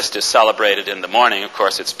Eucharist is celebrated in the morning, of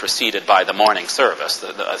course, it's preceded by the morning service,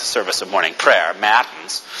 the service of morning prayer,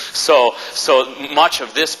 matins. So much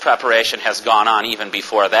of this preparation has gone on even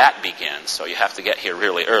before that begins. So you have to get here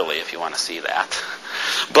really early if you want to see that.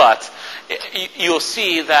 But you'll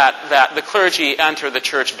see that the clergy enter the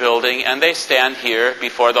church building and they stand here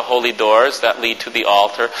before the holy doors that lead to the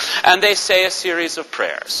altar, and they say a series of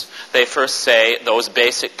prayers. They first say those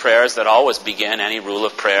basic prayers that always begin any rule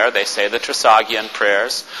of prayer. They say the Trisagion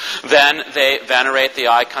prayers. Then they venerate the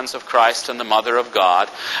icons of Christ and the Mother of God.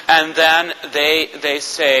 And then they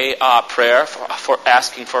say prayer for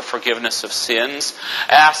asking for forgiveness of sins,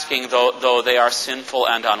 asking, though they are sinful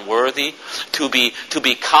and unworthy, to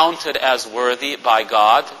be counted as worthy by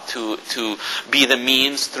God, to be the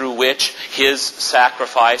means through which His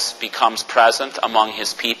sacrifice becomes present among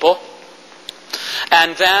His people.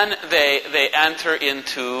 And then they enter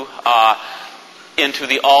into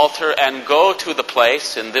the altar and go to the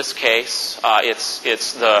place. In this case,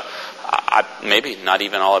 it's the maybe not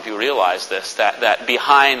even all of you realize this, that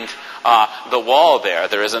behind the wall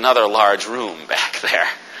there is another large room back there,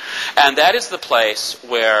 and that is the place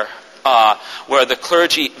where the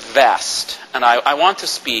clergy vest. And I want to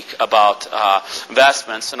speak about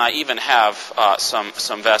vestments, and I even have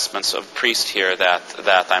some vestments of priest here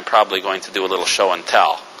that I'm probably going to do a little show and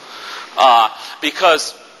tell.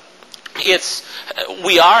 Because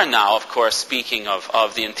we are now, of course, speaking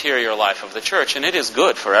of the interior life of the church, and it is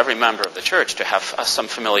good for every member of the church to have some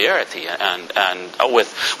familiarity and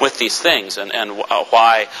with these things and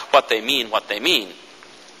what they mean.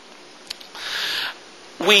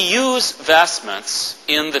 We use vestments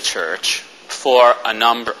in the church for a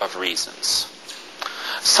number of reasons.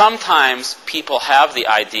 Sometimes people have the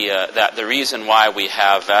idea that the reason why we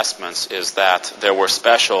have vestments is that there were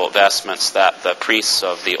special vestments that the priests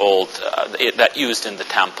of the old, that used in the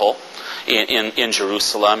temple, in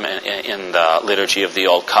Jerusalem, in the Liturgy of the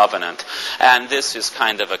Old Covenant. And this is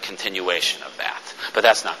kind of a continuation of that. But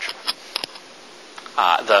that's not true.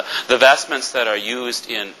 The vestments that are used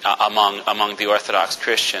among the Orthodox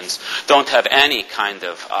Christians don't have any kind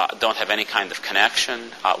of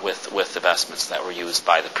connection with the vestments that were used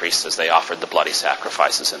by the priests as they offered the bloody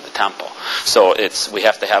sacrifices in the temple. So we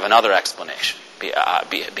have to have another explanation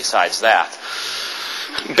besides that.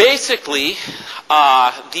 Basically,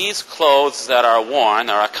 these clothes that are worn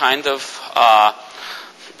are a kind of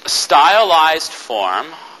stylized form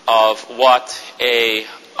of what a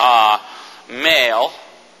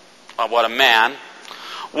man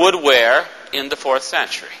would wear in the 4th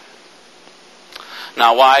century.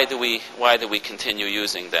 Now, why do we continue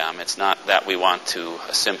using them? It's not that we want to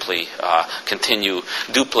simply continue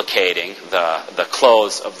duplicating the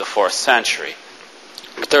clothes of the 4th century.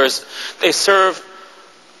 But they serve.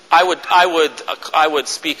 I would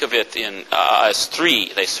speak of it as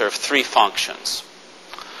three. They serve three functions.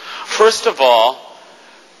 First of all,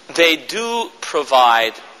 they do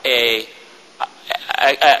provide they're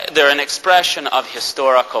an expression of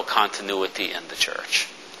historical continuity in the church.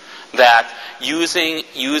 That using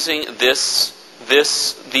this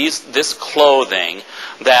clothing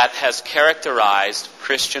that has characterized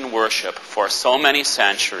Christian worship for so many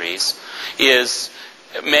centuries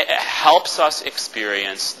helps us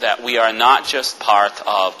experience that we are not just part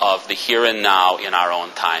of the here and now in our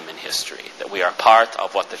own time in history, that we are part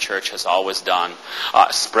of what the church has always done,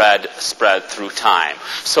 spread through time.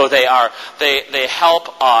 So they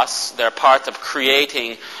help us. They're part of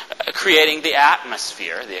creating the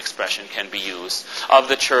atmosphere, the expression can be used, of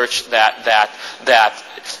the church that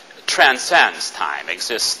transcends time,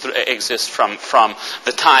 exists from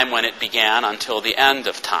the time when it began until the end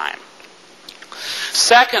of time.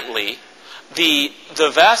 Secondly, the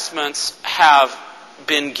vestments have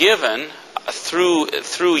been given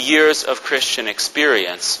through years of Christian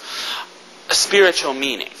experience spiritual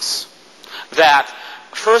meanings. That,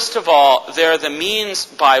 first of all, they're the means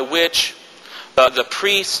by which the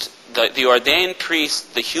priest, the ordained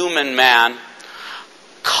priest, the human man,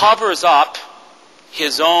 covers up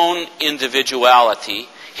his own individuality,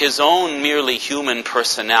 his own merely human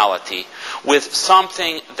personality, with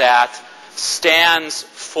something that stands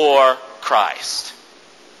for Christ.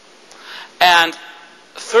 And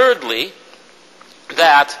thirdly,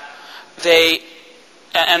 that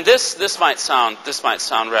this might sound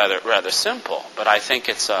rather simple, but I think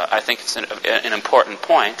it's an important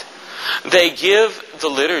point. They give the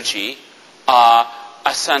liturgy a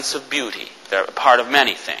sense of beauty. They're part of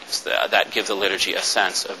many things that give the liturgy a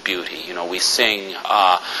sense of beauty. You know, we sing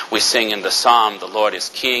in the psalm, "The Lord is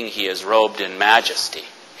King; He is robed in majesty.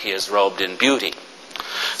 He is robed in beauty."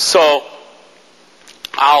 So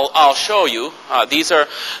I'll show you. These are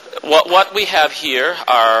what we have here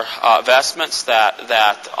are vestments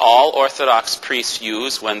that all Orthodox priests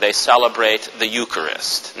use when they celebrate the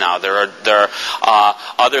Eucharist. Now there are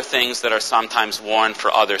other things that are sometimes worn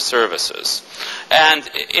for other services, and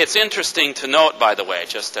it's interesting to note, by the way,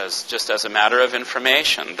 just as a matter of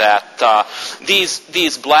information, that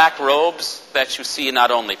these black robes that you see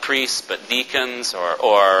not only priests but deacons or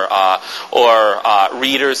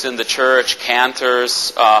readers in the church,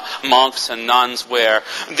 cantors, monks and nuns wear,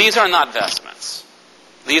 these are not vestments.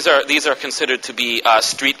 These are considered to be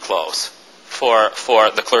street clothes for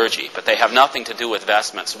the clergy, but they have nothing to do with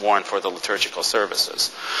vestments worn for the liturgical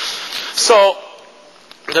services. So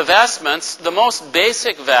the vestments, the most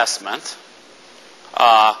basic vestment,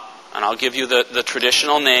 and I'll give you the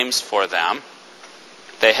traditional names for them.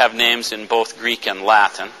 They have names in both Greek and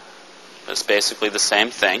Latin. It's basically the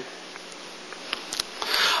same thing.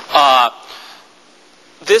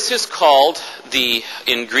 This is called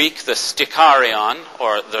in Greek the stikarion,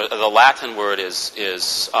 or the Latin word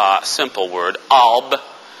is a simple word, alb,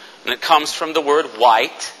 and it comes from the word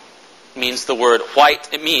white. It means the word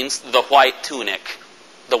white. It means the white tunic,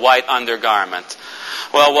 the white undergarment.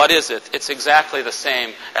 Well, what is it? It's exactly the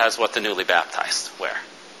same as what the newly baptized wear.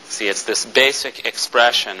 See, it's this basic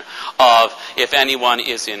expression of, if anyone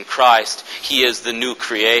is in Christ, he is the new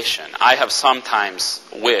creation. I have sometimes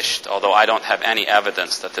wished, although I don't have any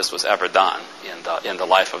evidence that this was ever done in the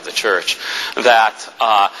life of the church, that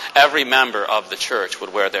every member of the church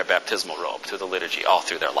would wear their baptismal robe to the liturgy all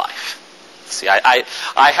through their life. See,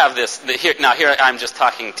 I have this, here I'm just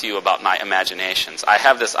talking to you about my imaginations. I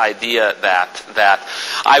have this idea that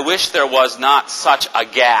I wish there was not such a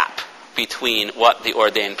gap between what the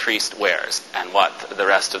ordained priest wears and what the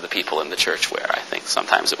rest of the people in the church wear. I think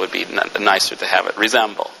sometimes it would be nicer to have it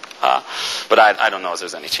resemble. But I don't know if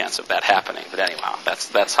there's any chance of that happening. But anyhow,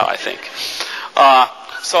 that's how I think.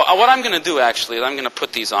 So what I'm going to do, actually, is I'm going to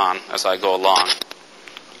put these on as I go along.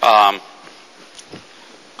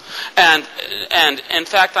 And in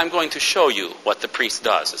fact, I'm going to show you what the priest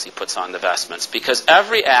does as he puts on the vestments, because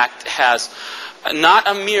every act has not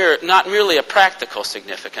merely a practical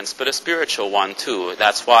significance, but a spiritual one too.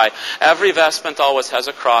 That's why every vestment always has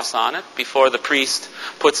a cross on it. Before the priest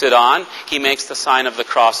puts it on, he makes the sign of the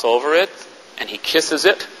cross over it, and he kisses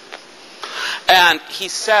it. And he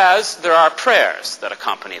says there are prayers that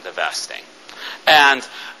accompany the vesting. And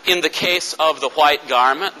in the case of the white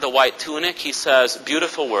garment, the white tunic, he says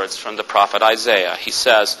beautiful words from the prophet Isaiah. He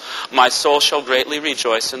says, "My soul shall greatly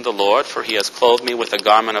rejoice in the Lord, for he has clothed me with a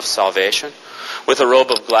garment of salvation. With a robe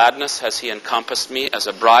of gladness has he encompassed me. As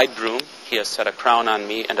a bridegroom, he has set a crown on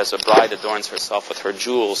me, and as a bride adorns herself with her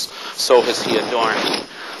jewels, so has he adorned me."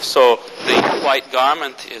 So the white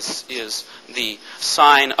garment is the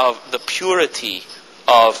sign of the purity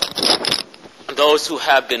of those who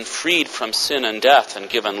have been freed from sin and death and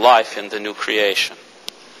given life in the new creation,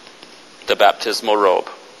 the baptismal robe.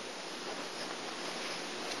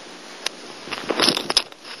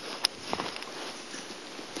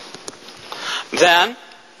 Then,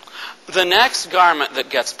 the next garment that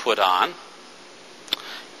gets put on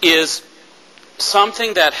is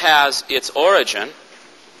something that has its origin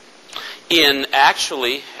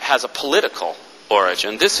has a political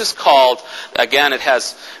origin. This is called, again, it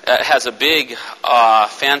has a big,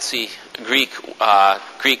 fancy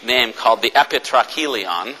Greek name called the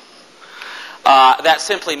epitrakelion. That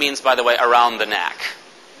simply means, by the way, around the neck.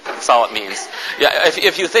 That's all it means. Yeah,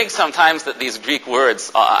 if you think sometimes that these Greek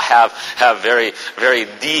words have very, very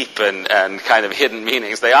deep and kind of hidden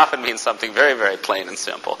meanings, they often mean something very, very plain and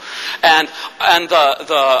simple. And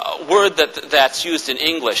the word that's used in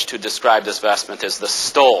English to describe this vestment is the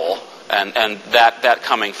stole, and that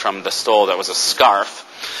coming from the stole that was a scarf.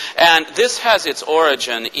 And this has its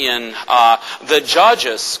origin in the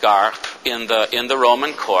judge's scarf in the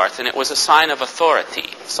Roman court, and it was a sign of authority.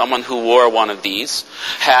 Someone who wore one of these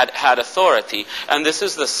had authority, and this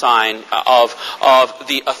is the sign of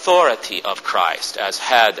the authority of Christ as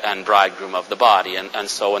head and bridegroom of the body. And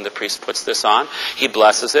so when the priest puts this on, he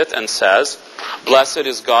blesses it and says, "Blessed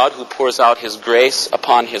is God who pours out his grace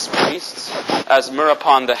upon his priests, as myrrh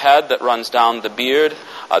upon the head that runs down the beard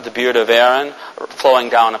of Aaron, flowing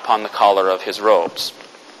down upon the collar of his robes."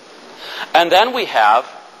 And then we have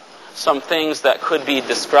some things that could be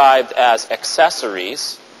described as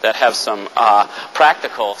accessories that have some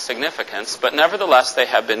practical significance, but nevertheless they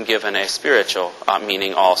have been given a spiritual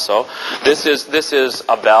meaning also. This is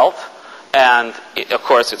a belt, and of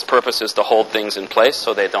course its purpose is to hold things in place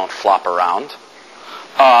so they don't flop around.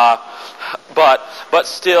 But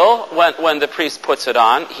still, when the priest puts it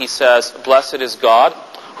on, he says, "Blessed is God,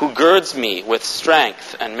 who girds me with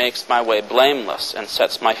strength and makes my way blameless and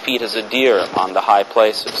sets my feet as a deer upon the high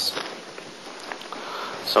places."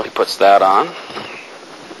 So he puts that on.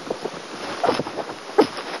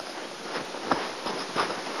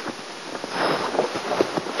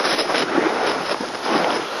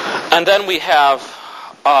 And then we have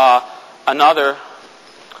another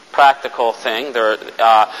practical thing.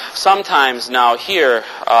 Sometimes now here,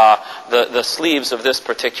 the sleeves of this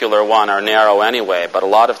particular one are narrow anyway, but a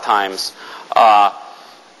lot of times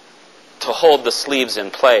to hold the sleeves in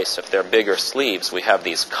place, if they're bigger sleeves, we have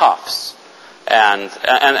these cuffs. And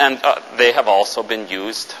they have also been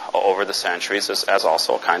used over the centuries as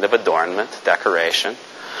also a kind of adornment, decoration.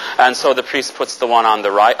 And so the priest puts the one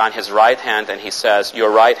on his right hand, and he says, "Your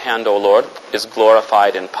right hand, O Lord, is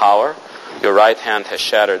glorified in power. Your right hand has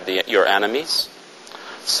shattered your enemies."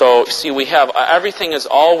 So, see, we have everything is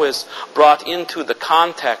always brought into the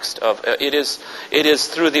context of it is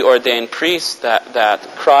through the ordained priest that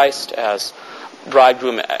Christ as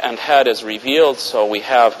bridegroom and head is revealed. So we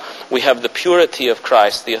have the purity of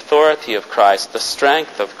Christ, the authority of Christ, the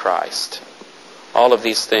strength of Christ. All of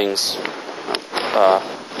these things,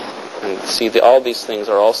 and see, all these things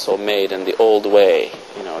are also made in the old way.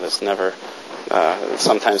 There's never.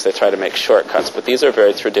 Sometimes they try to make shortcuts, but these are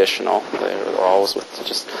very traditional. They're always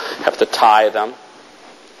just have to tie them.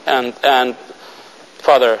 And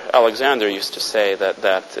Father Alexander used to say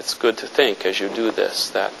that it's good to think as you do this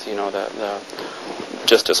that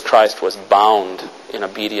just as Christ was bound in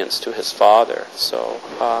obedience to his Father, so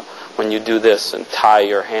when you do this and tie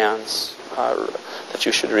your hands that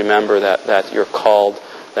you should remember that you're called,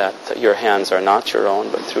 that your hands are not your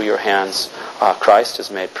own, but through your hands Christ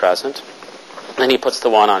is made present. Then he puts the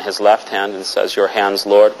one on his left hand and says, your hands,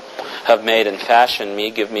 Lord, have made and fashioned me.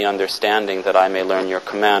 Give me understanding that I may learn your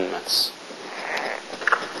commandments.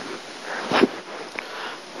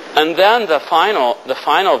 And then the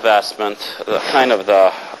final vestment,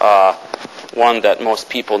 the one that most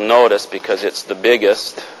people notice because it's the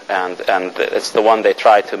biggest and it's the one they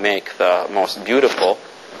try to make the most beautiful.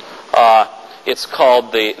 It's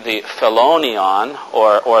called the phelonion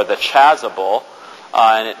or the chasuble,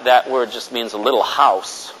 and that word just means a little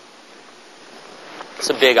house. It's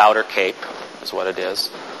a big outer cape, is what it is.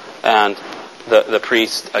 And the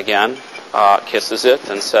priest again kisses it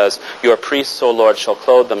and says, your priests, O Lord, shall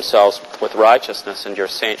clothe themselves with righteousness, and your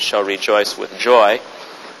saints shall rejoice with joy.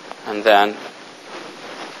 And then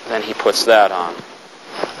he puts that on.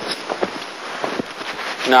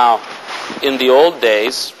 Now, in the old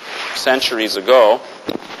days, centuries ago,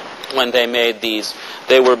 when they made these,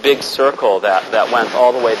 they were big circle that went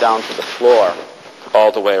all the way down to the floor,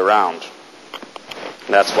 all the way around.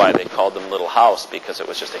 And that's why they called them little house, because it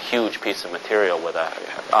was just a huge piece of material with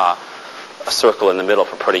a circle in the middle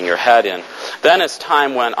for putting your head in. Then as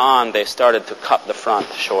time went on, they started to cut the front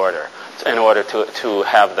shorter in order to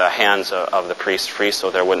have the hands of the priest free,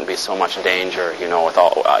 so there wouldn't be so much danger, with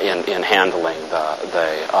all, in handling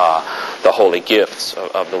the holy gifts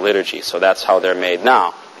of the liturgy. So that's how they're made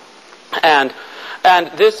now. And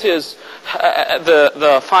this is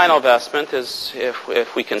the final vestment is,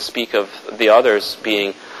 if we can speak of the others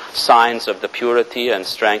being signs of the purity and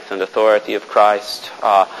strength and authority of Christ.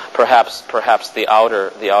 Perhaps the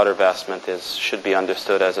outer vestment should be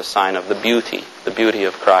understood as a sign of the beauty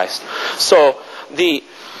of Christ. So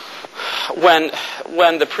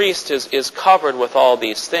when the priest is covered with all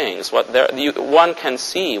these things, one can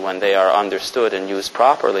see when they are understood and used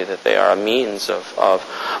properly that they are a means of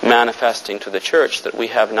manifesting to the church that we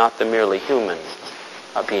have not the merely human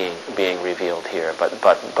being revealed here, but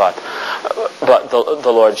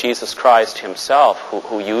the Lord Jesus Christ himself,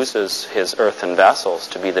 who uses his earthen vessels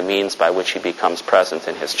to be the means by which he becomes present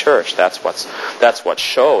in his church. That's what's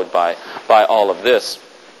showed by all of this.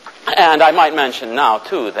 And I might mention now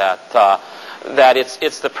too that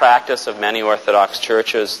it's the practice of many Orthodox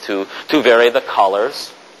churches to vary the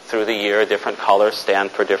colors through the year. Different colors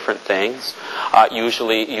stand for different things.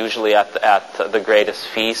 Usually at the greatest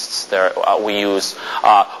feasts, we use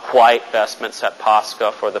white vestments at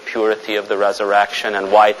Pascha for the purity of the resurrection,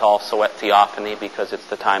 and white also at Theophany because it's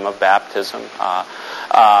the time of baptism,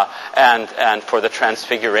 and for the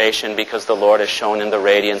transfiguration because the Lord is shown in the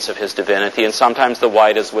radiance of his divinity. And sometimes the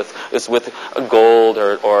white is with gold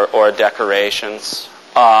or decorations,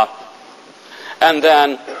 and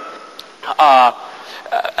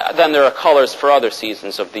then there are colors for other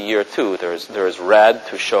seasons of the year too. There's red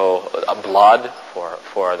to show blood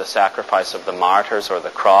for the sacrifice of the martyrs or the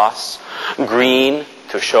cross. Green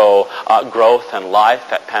to show growth and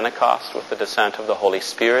life at Pentecost with the descent of the Holy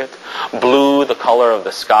Spirit. Blue, the color of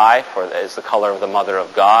the sky, is the color of the Mother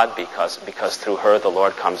of God because through her the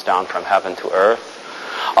Lord comes down from heaven to earth.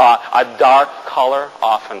 A dark color,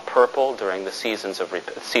 often purple, during the season of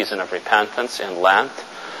repentance in Lent.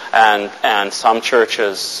 And some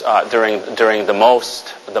churches during the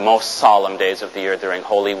most solemn days of the year, during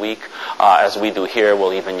Holy Week, as we do here,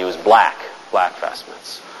 will even use black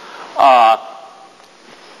vestments.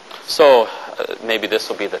 So maybe this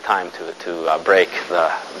will be the time to break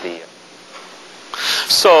the.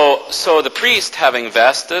 So the priest having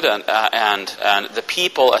vested and the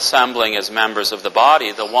people assembling as members of the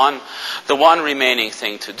body, the one remaining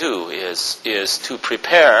thing to do is to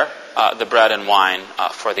prepare the bread and wine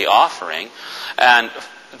for the offering, and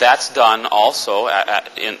that's done also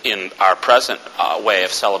in our present way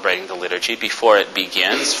of celebrating the liturgy. Before it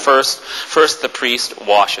begins, first the priest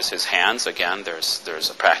washes his hands. Again, there's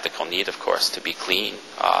a practical need, of course, to be clean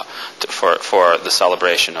for the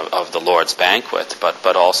celebration of the Lord's banquet.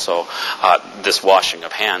 But also this washing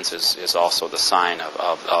of hands is also the sign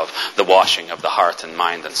of the washing of the heart and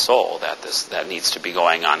mind and soul that needs to be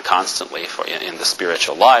going on constantly in the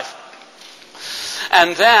spiritual life.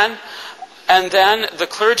 And then the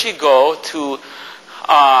clergy go to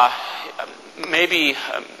maybe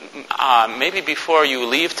before you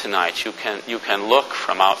leave tonight, you can look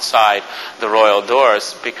from outside the royal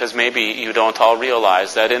doors, because maybe you don't all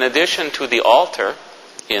realize that in addition to the altar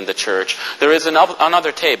in the church, there is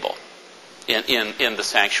another table in the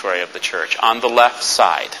sanctuary of the church on the left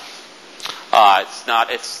side.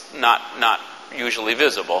 It's not usually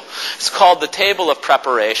visible. It's called the table of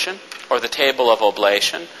preparation, or the table of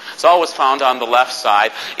oblation. It's always found on the left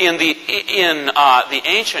side. In the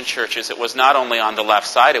ancient churches, it was not only on the left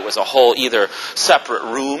side, it was a whole either separate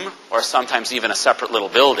room or sometimes even a separate little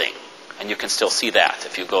building. And you can still see that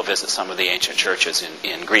if you go visit some of the ancient churches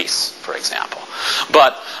in Greece, for example.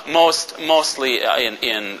 But mostly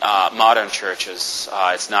in modern churches,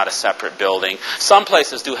 it's not a separate building. Some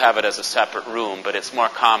places do have it as a separate room, but it's more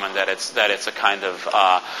common that it's a kind of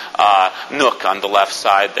nook on the left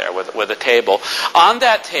side there with a table. On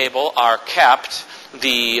that table are kept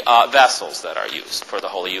the vessels that are used for the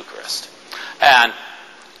Holy Eucharist. And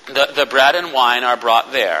the bread and wine are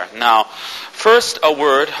brought there. Now, first a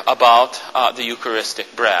word about the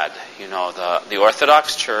Eucharistic bread. You know, the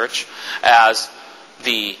Orthodox Church, as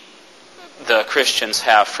the Christians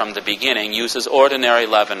have from the beginning, uses ordinary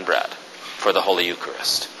leavened bread for the Holy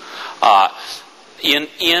Eucharist.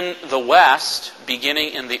 In the West,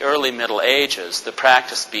 beginning in the early Middle Ages, the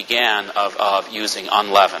practice began of using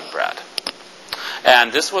unleavened bread.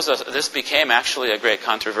 And this became actually a great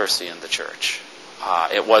controversy in the Church.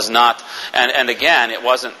 It was not, and again, it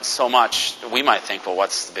wasn't so much, we might think, well,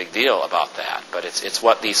 what's the big deal about that? But it's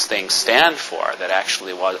what these things stand for that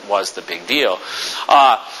actually was the big deal.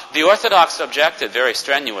 The Orthodox objected very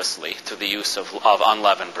strenuously to the use of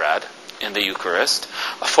unleavened bread in the Eucharist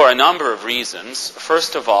for a number of reasons.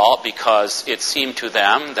 First of all, because it seemed to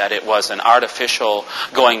them that it was an artificial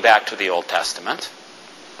going back to the Old Testament.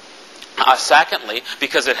 Secondly,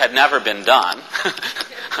 because it had never been done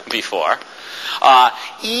before.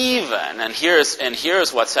 And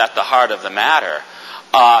here's what's at the heart of the matter.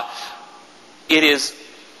 It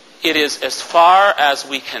is as far as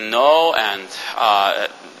we can know, and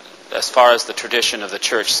as far as the tradition of the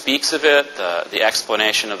Church speaks of it, the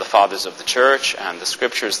explanation of the Fathers of the Church and the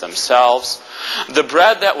Scriptures themselves, the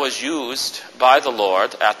bread that was used by the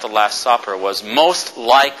Lord at the Last Supper was most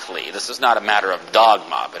likely, this is not a matter of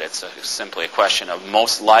dogma, but it's simply a question of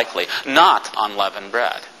most likely, not unleavened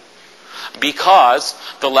bread. Because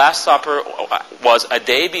the Last Supper was a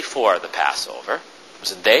day before the Passover. It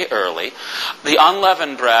was a day early. The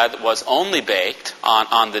unleavened bread was only baked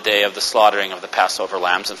on the day of the slaughtering of the Passover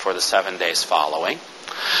lambs and for the 7 days following.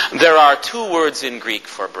 There are two words in Greek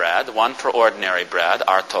for bread, one for ordinary bread,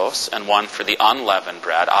 artos, and one for the unleavened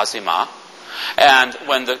bread, azima. And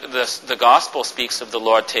when the Gospel speaks of the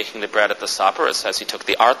Lord taking the bread at the supper, it says he took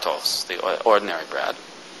the artos, the ordinary bread.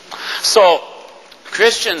 So,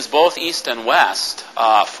 Christians, both East and West,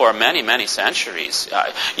 for many, many centuries,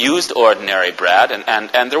 used ordinary bread,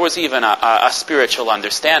 and there was even a spiritual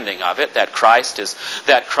understanding of it, that Christ is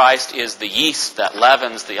the yeast that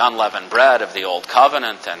leavens the unleavened bread of the Old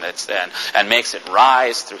Covenant, and makes it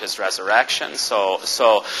rise through his resurrection. So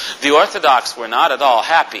the Orthodox were not at all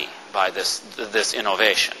happy by this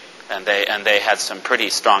innovation. And they had some pretty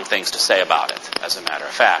strong things to say about it, as a matter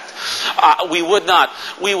of fact. We would not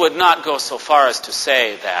go so far as to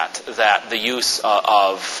say that the use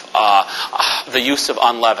of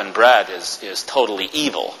unleavened bread is totally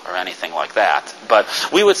evil or anything like that. But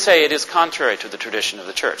we would say it is contrary to the tradition of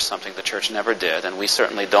the Church, something the Church never did, and we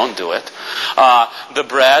certainly don't do it. The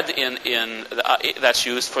bread that's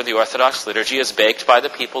used for the Orthodox liturgy is baked by the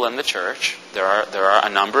people in the Church. There are a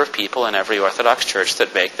number of people in every Orthodox church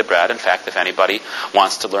that bake the bread. In fact, if anybody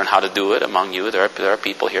wants to learn how to do it among you, there are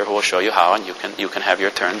people here who will show you how, and you can have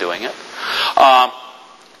your turn doing it.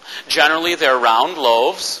 Generally, they're round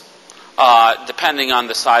loaves. Depending on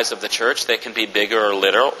the size of the church, they can be bigger or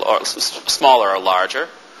little, or smaller or larger,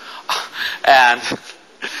 and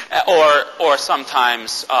or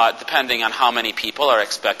sometimes, depending on how many people are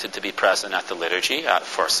expected to be present at the liturgy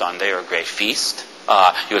for Sunday or great feast.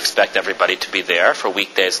 You expect everybody to be there. For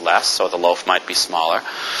weekdays less, so the loaf might be smaller.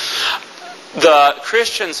 The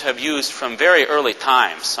Christians have used from very early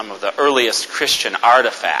times some of the earliest Christian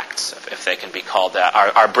artifacts, if they can be called that,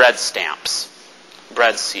 are bread stamps,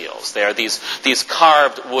 bread seals. They are these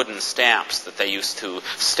carved wooden stamps that they used to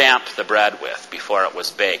stamp the bread with before it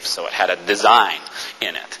was baked, so it had a design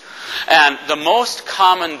in it. And the most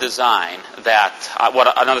common design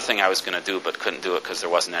another thing I was going to do but couldn't do it because there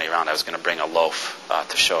wasn't any around. I was going to bring a loaf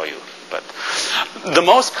to show you. But the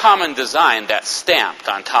most common design that's stamped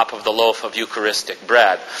on top of the loaf of Eucharistic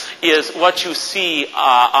bread is what you see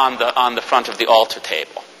on the front of the altar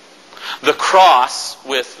table. The cross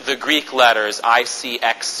with the Greek letters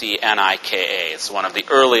ICXCNIKA. It's one of the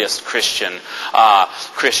earliest Christian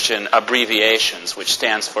abbreviations, which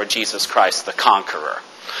stands for Jesus Christ the Conqueror.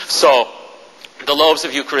 So the loaves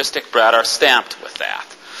of Eucharistic bread are stamped with that.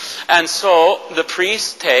 And so the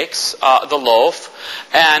priest takes the loaf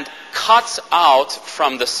and cuts out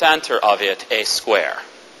from the center of it a square.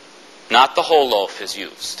 Not the whole loaf is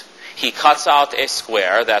used. he cuts out a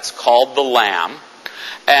square that's called the lamb,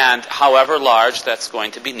 and however large that's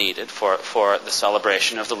going to be needed for the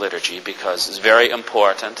celebration of the liturgy, because it's very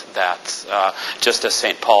important that, just as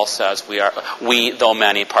St. Paul says, we, though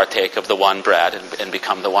many, partake of the one bread and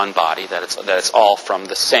become the one body, that it's all from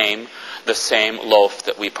the same loaf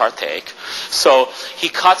that we partake. So he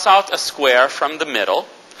cuts out a square from the middle.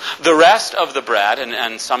 The rest of the bread,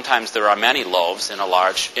 and sometimes there are many loaves in a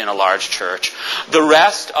large church, the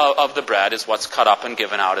rest of the bread is what's cut up and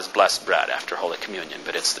given out as blessed bread after Holy Communion.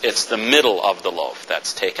 But it's the middle of the loaf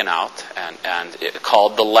that's taken out and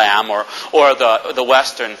called the lamb, or the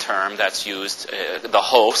Western term that's used, the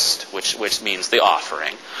host, which means the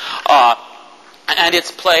offering. And it's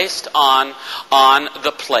placed on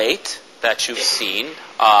the plate that you've seen.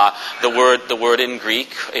 The word in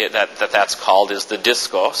Greek that's called is the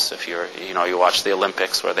diskos. If you watch the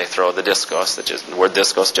Olympics where they throw the diskos, the word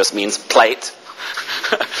diskos just means plate.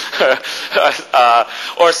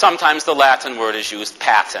 Or sometimes the Latin word is used,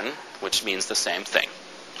 paten, which means the same thing.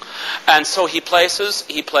 And so he places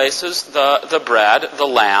the bread, the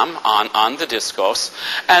lamb, on the diskos,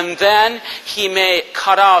 and then he may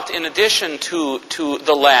cut out, in addition to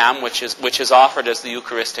the lamb, which is offered as the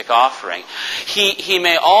Eucharistic offering, he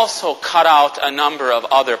may also cut out a number of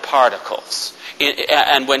other particles.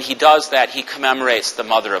 And when he does that, he commemorates the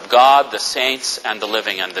Mother of God, the saints, and the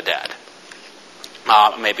living and the dead.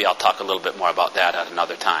 Maybe I'll talk a little bit more about that at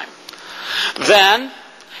another time. Then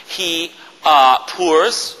he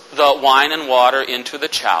pours the wine and water into the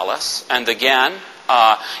chalice, and again,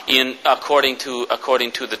 according to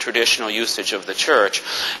the traditional usage of the church,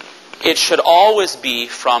 it should always be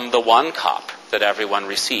from the one cup that everyone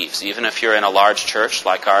receives. Even if you're in a large church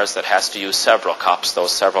like ours that has to use several cups,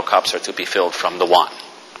 those several cups are to be filled from the one.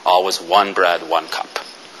 Always one bread, one cup.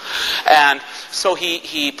 And so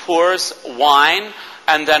he pours wine,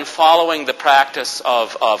 and then, following the practice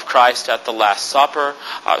of Christ at the Last Supper,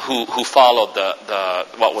 who followed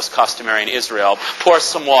what was customary in Israel, pours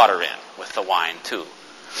some water in with the wine too.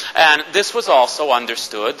 And this was also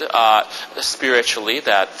understood spiritually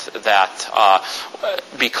that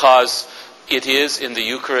because it is in the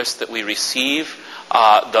Eucharist that we receive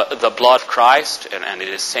the blood of Christ, and it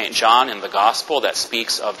is St. John in the Gospel that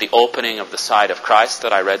speaks of the opening of the side of Christ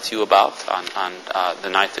that I read to you about on the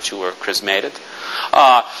night that you were chrismated.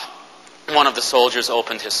 One of the soldiers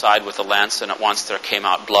opened his side with a lance, and at once there came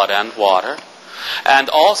out blood and water. And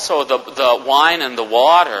also the wine and the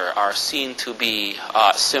water are seen to be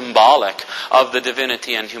symbolic of the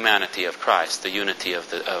divinity and humanity of Christ, the unity of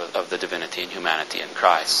the divinity and humanity in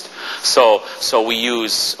Christ. So we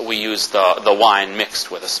use the wine mixed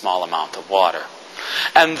with a small amount of water.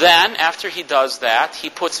 And then, after he does that, he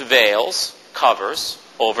puts veils, covers,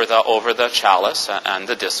 over the chalice and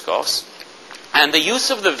the diskos. And the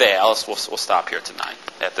use of the veils, we'll stop here tonight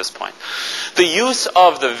at this point. The use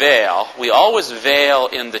of the veil, we always veil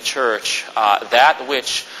in the church that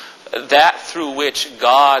through which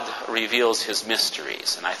God reveals his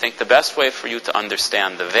mysteries. And I think the best way for you to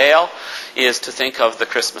understand the veil is to think of the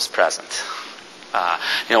Christmas present.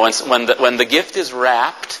 When the gift is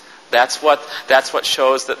wrapped, that's what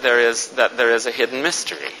shows that there is a hidden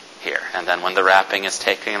mystery here. And then when the wrapping is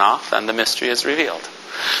taken off, then the mystery is revealed.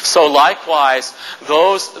 So likewise,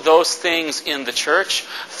 those things in the church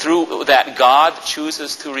through that God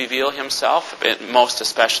chooses to reveal himself, most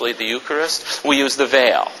especially the Eucharist, we use the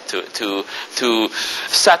veil to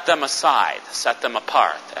set them aside, set them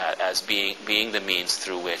apart as being the means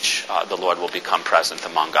through which the Lord will become present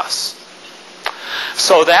among us.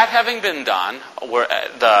 So that having been done,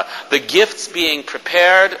 the gifts being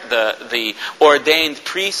prepared, the ordained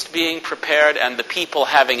priest being prepared, and the people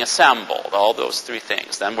having assembled, all those three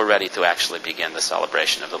things, then we're ready to actually begin the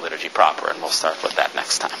celebration of the liturgy proper, and we'll start with that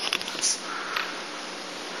next time.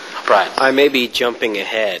 Brian. I may be jumping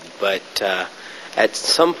ahead, but at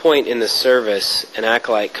some point in the service, an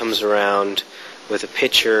acolyte comes around with a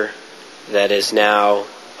pitcher that is now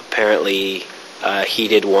apparently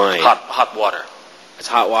heated wine. Hot water. It's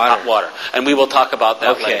hot water? Hot water. And we will talk about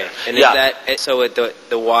that later. And is that, so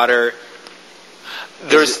the water...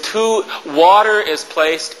 Water is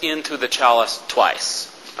placed into the chalice twice.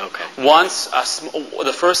 Okay. Once,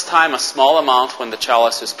 the first time, a small amount when the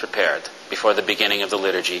chalice is prepared before the beginning of the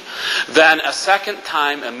liturgy. Then a second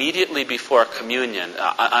time, immediately before communion,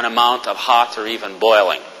 an amount of hot or even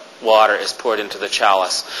boiling water is poured into the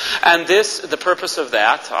chalice. And the purpose of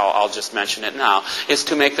that, I'll just mention it now, is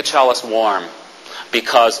to make the chalice warm,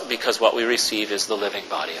 because what we receive is the living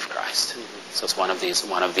body of Christ. Mm-hmm. So it's one of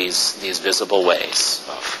these visible ways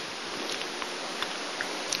of.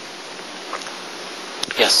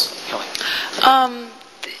 Yes, Kelly.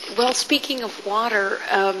 Well, speaking of water,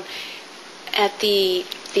 at the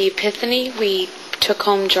Epiphany, we took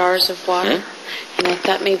home jars of water. And I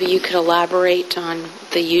thought maybe you could elaborate on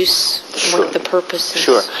the use, what the purpose is.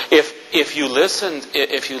 Sure. If you listen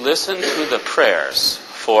to the prayers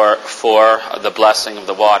for the blessing of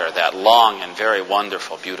the water, that long and very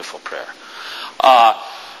wonderful, beautiful prayer,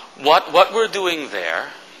 what we're doing there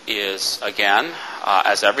is, again,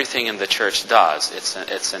 as everything in the church does,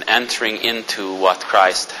 it's an entering into what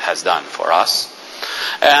Christ has done for us.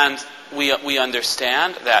 And we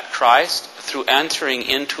understand that Christ, through entering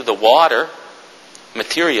into the water,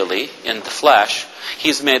 materially, in the flesh, He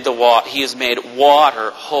has made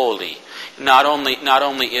water holy. Not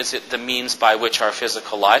only is it the means by which our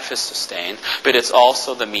physical life is sustained, but it's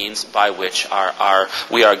also the means by which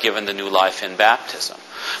we are given the new life in baptism.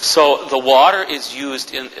 So the water is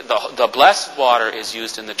used in the blessed water is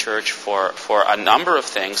used in the church for a number of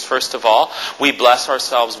things. First of all, we bless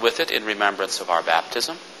ourselves with it in remembrance of our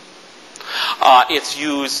baptism. It's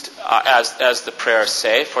used, as the prayers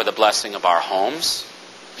say, for the blessing of our homes.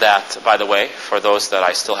 That, by the way, for those that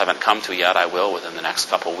I still haven't come to yet, I will within the next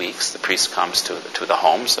couple of weeks. The priest comes to the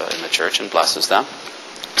homes in the church and blesses them.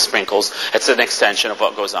 Sprinkles. It's an extension of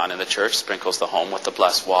what goes on in the church. Sprinkles the home with the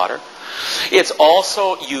blessed water. It's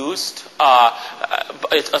also used.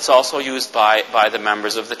 It's also used by the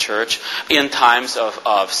members of the church in times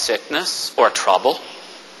of sickness or trouble.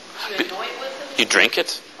 You anoint with it? You drink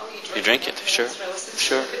it. Oh, you drink it. Sure.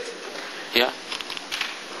 Sure. Yeah.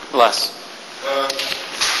 Bless.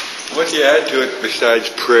 What do you add to it besides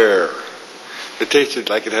prayer? It tasted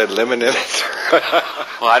like it had lemon in it.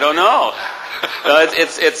 Well, I don't know.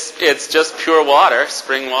 It's just pure water,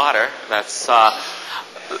 spring water. That's some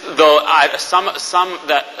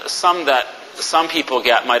people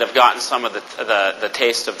might have gotten some of the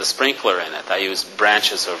taste of the sprinkler in it. I use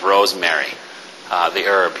branches of rosemary, the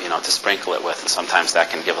herb, to sprinkle it with, and sometimes that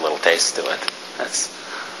can give a little taste to it. That's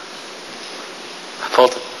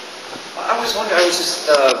Fulton. I was just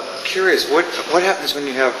curious. What happens when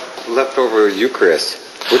you have leftover Eucharist?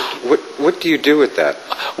 What do you do with that?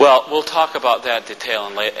 Well, we'll talk about that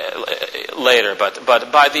detail later.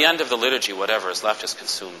 But by the end of the liturgy, whatever is left is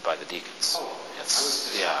consumed by the deacons. Oh,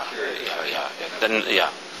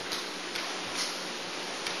 yeah.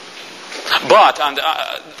 But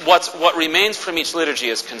what remains from each liturgy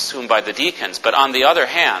is consumed by the deacons. But on the other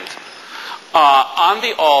hand, on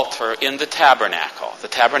the altar in the tabernacle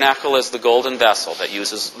is the golden vessel that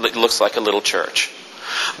looks like a little church.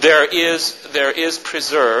 There is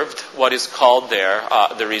preserved what is called there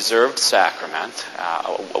the reserved sacrament.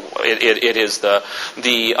 It is the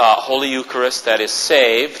Holy Eucharist that is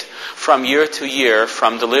saved from year to year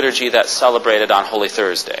from the liturgy that's celebrated on Holy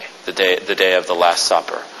Thursday, the day of the Last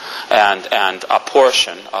Supper. And a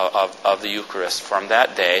portion of the Eucharist from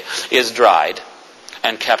that day is dried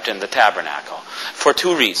and kept in the tabernacle for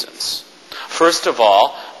two reasons. First of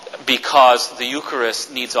all, because the Eucharist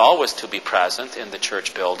needs always to be present in the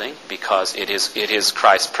church building, because it is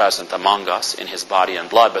Christ present among us in His body and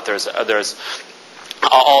blood. But there's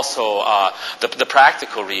also the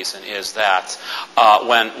practical reason is that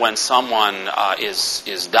when someone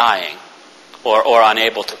is dying or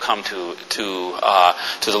unable to come to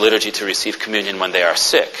the liturgy to receive communion when they are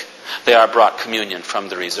sick, they are brought communion from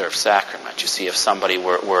the reserved sacrament. You see, if somebody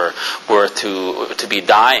were to be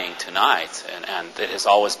dying tonight, and it has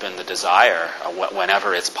always been the desire,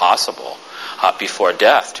 whenever it's possible, before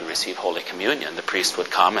death, to receive Holy Communion, the priest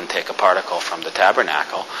would come and take a particle from the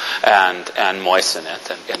tabernacle and moisten it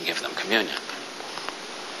and give them communion.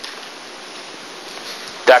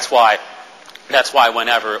 That's why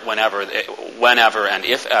whenever and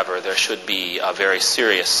if ever there should be a very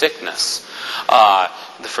serious sickness,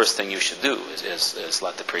 the first thing you should do is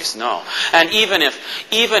let the priest know. And even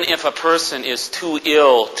if a person is too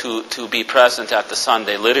ill to be present at the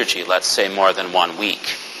Sunday liturgy, let's say more than 1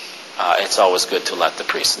 week, it's always good to let the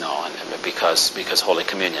priest know, and because Holy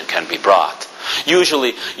Communion can be brought.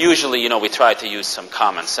 Usually, we try to use some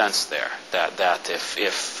common sense there. That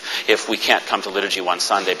if we can't come to liturgy one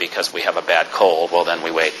Sunday because we have a bad cold, well, then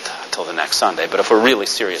we wait till the next Sunday. But if we're really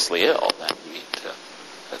seriously ill, then we need to.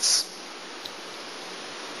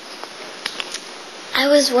 I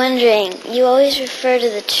was wondering, you always refer to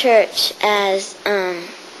the church as a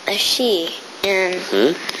she,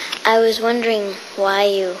 and I was wondering why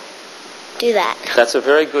you do that. That's a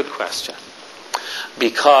very good question.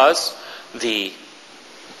 Because the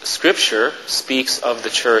Scripture speaks of the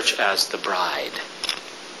church as the bride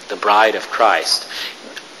of Christ.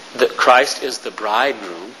 Christ is the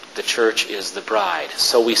bridegroom, the church is the bride.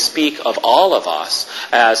 So we speak of all of us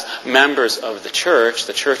as members of the church.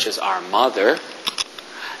 The church is our mother,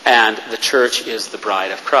 And the church is the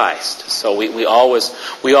bride of Christ. So we always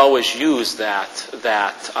use that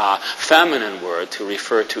feminine word to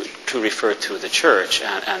refer to the church,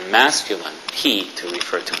 and masculine, he, to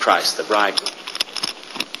refer to Christ, the bridegroom.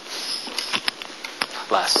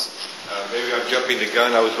 Les. Maybe I'm jumping the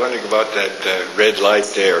gun. I was wondering about that red light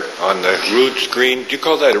there on the rood screen. Do you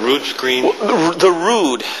call that a rood screen? Well, the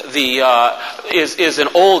rood is an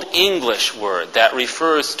Old English word that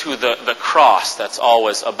refers to the cross that's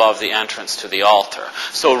always above the entrance to the altar.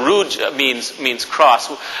 So rood means cross.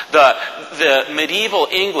 The medieval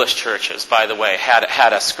English churches, by the way,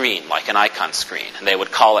 had a screen, like an icon screen, and they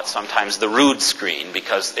would call it sometimes the rood screen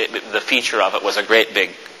because the feature of it was a great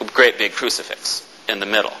big crucifix in the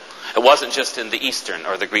middle. It wasn't just in the Eastern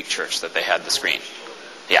or the Greek church that they had the screen.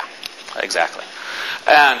 Yeah, exactly.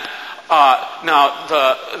 And now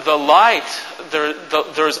the light,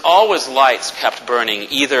 there's always lights kept burning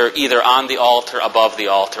either on the altar, above the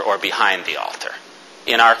altar, or behind the altar.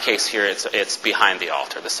 In our case here, it's behind the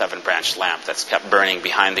altar, the 7-branch lamp that's kept burning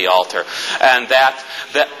behind the altar, and that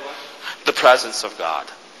the presence of God,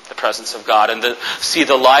 the presence of God. And the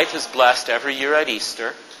light is blessed every year at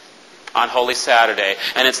Easter, on Holy Saturday,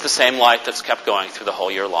 and it's the same light that's kept going through the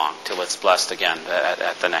whole year long till it's blessed again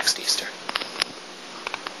at the next Easter.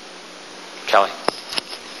 Kelly?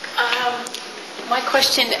 My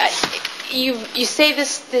question, you say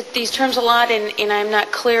these terms a lot, and I'm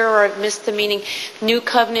not clear, or I've missed the meaning. New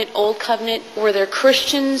Covenant, Old Covenant. Were there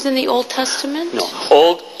Christians in the Old Testament? No.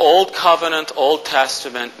 Old Covenant, Old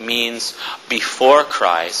Testament means before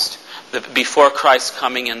Christ, before Christ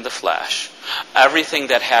coming in the flesh. Everything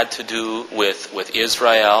that had to do with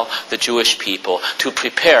Israel, the Jewish people, to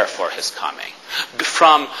prepare for his coming.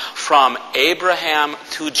 From Abraham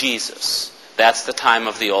to Jesus, that's the time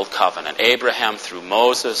of the Old Covenant. Abraham through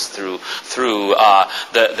Moses, through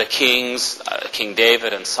the kings, King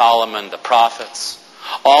David and Solomon, the prophets.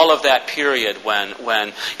 All of that period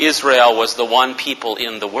when Israel was the one people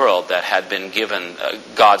in the world that had been given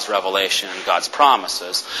God's revelation and God's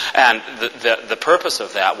promises. And the purpose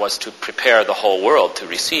of that was to prepare the whole world to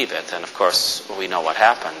receive it. And of course, we know what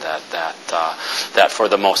happened, that for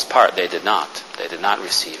the most part they did not. They did not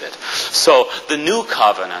receive it. So the new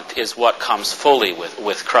covenant is what comes fully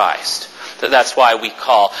with Christ. That's why we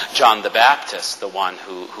call John the Baptist the one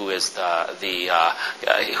who is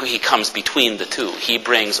he comes between the two. He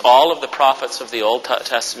brings all of the prophets of the Old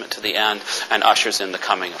Testament to the end and ushers in the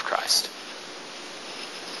coming of Christ.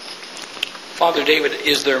 Father David,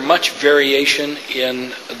 is there much variation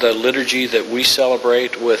in the liturgy that we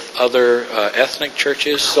celebrate with other ethnic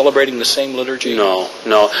churches celebrating the same liturgy? No.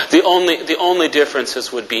 The only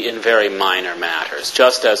differences would be in very minor matters.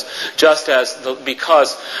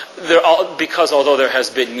 Because although there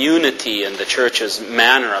has been unity in the church's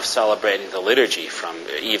manner of celebrating the liturgy from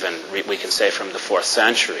even we can say from the 4th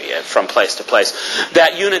century, from place to place,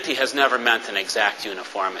 that unity has never meant an exact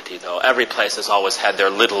uniformity. Though every place has always had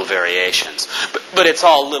their little variations. But it's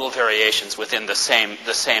all little variations within the same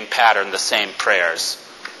pattern, the same prayers.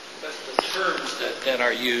 But the terms that then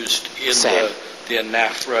are used in same. the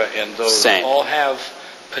anaphora and those same. All have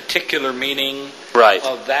particular meaning right.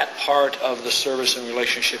 of that part of the service in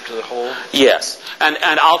relationship to the whole? Yes. And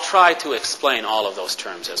I'll try to explain all of those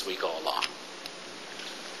terms as we go along.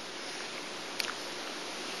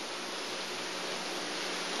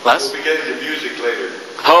 Les? We'll be getting to music later.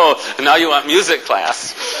 Oh, now you want music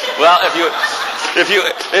class. Well, if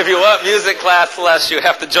you want music class, Les, you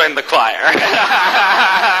have to join the choir.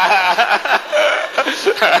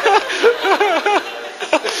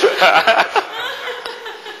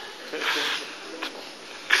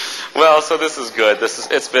 Well, so this is good.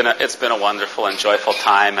 It's been a wonderful and joyful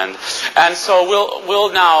time, and so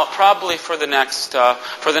we'll now probably for the next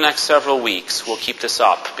several weeks we'll keep this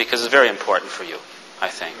up because it's very important for you, I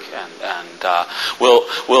think, and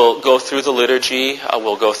we'll go through the liturgy.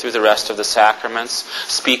 We'll go through the rest of the sacraments.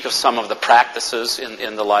 Speak of some of the practices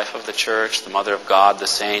in the life of the church, the Mother of God, the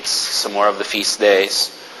saints, some more of the feast days,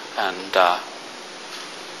 and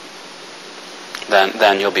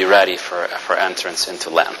then you'll be ready for entrance into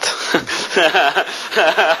Lent.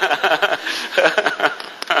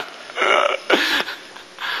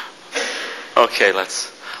 Okay,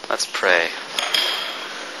 let's pray.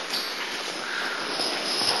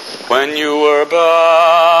 When you were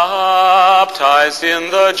baptized in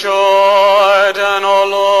the Jordan, O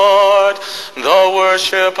Lord, the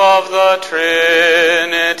worship of the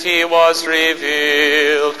Trinity was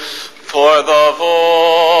revealed. For the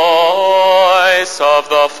voice of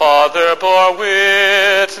the Father bore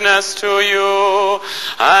witness to you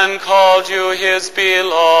and called you his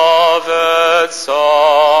beloved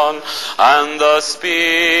Son. Son, and the Spirit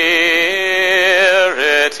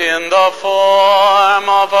in the form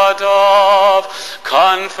of a dove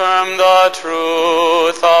confirm the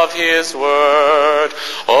truth of his word.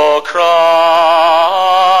 O Christ,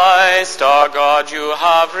 our God, you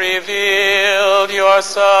have revealed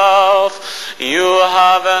yourself. You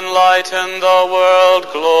have enlightened the world.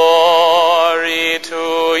 Glory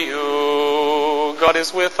to you. God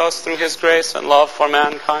is with us through his grace and love for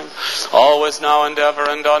mankind, always, now, and ever,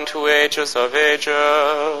 and unto ages of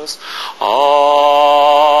ages.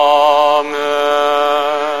 Amen.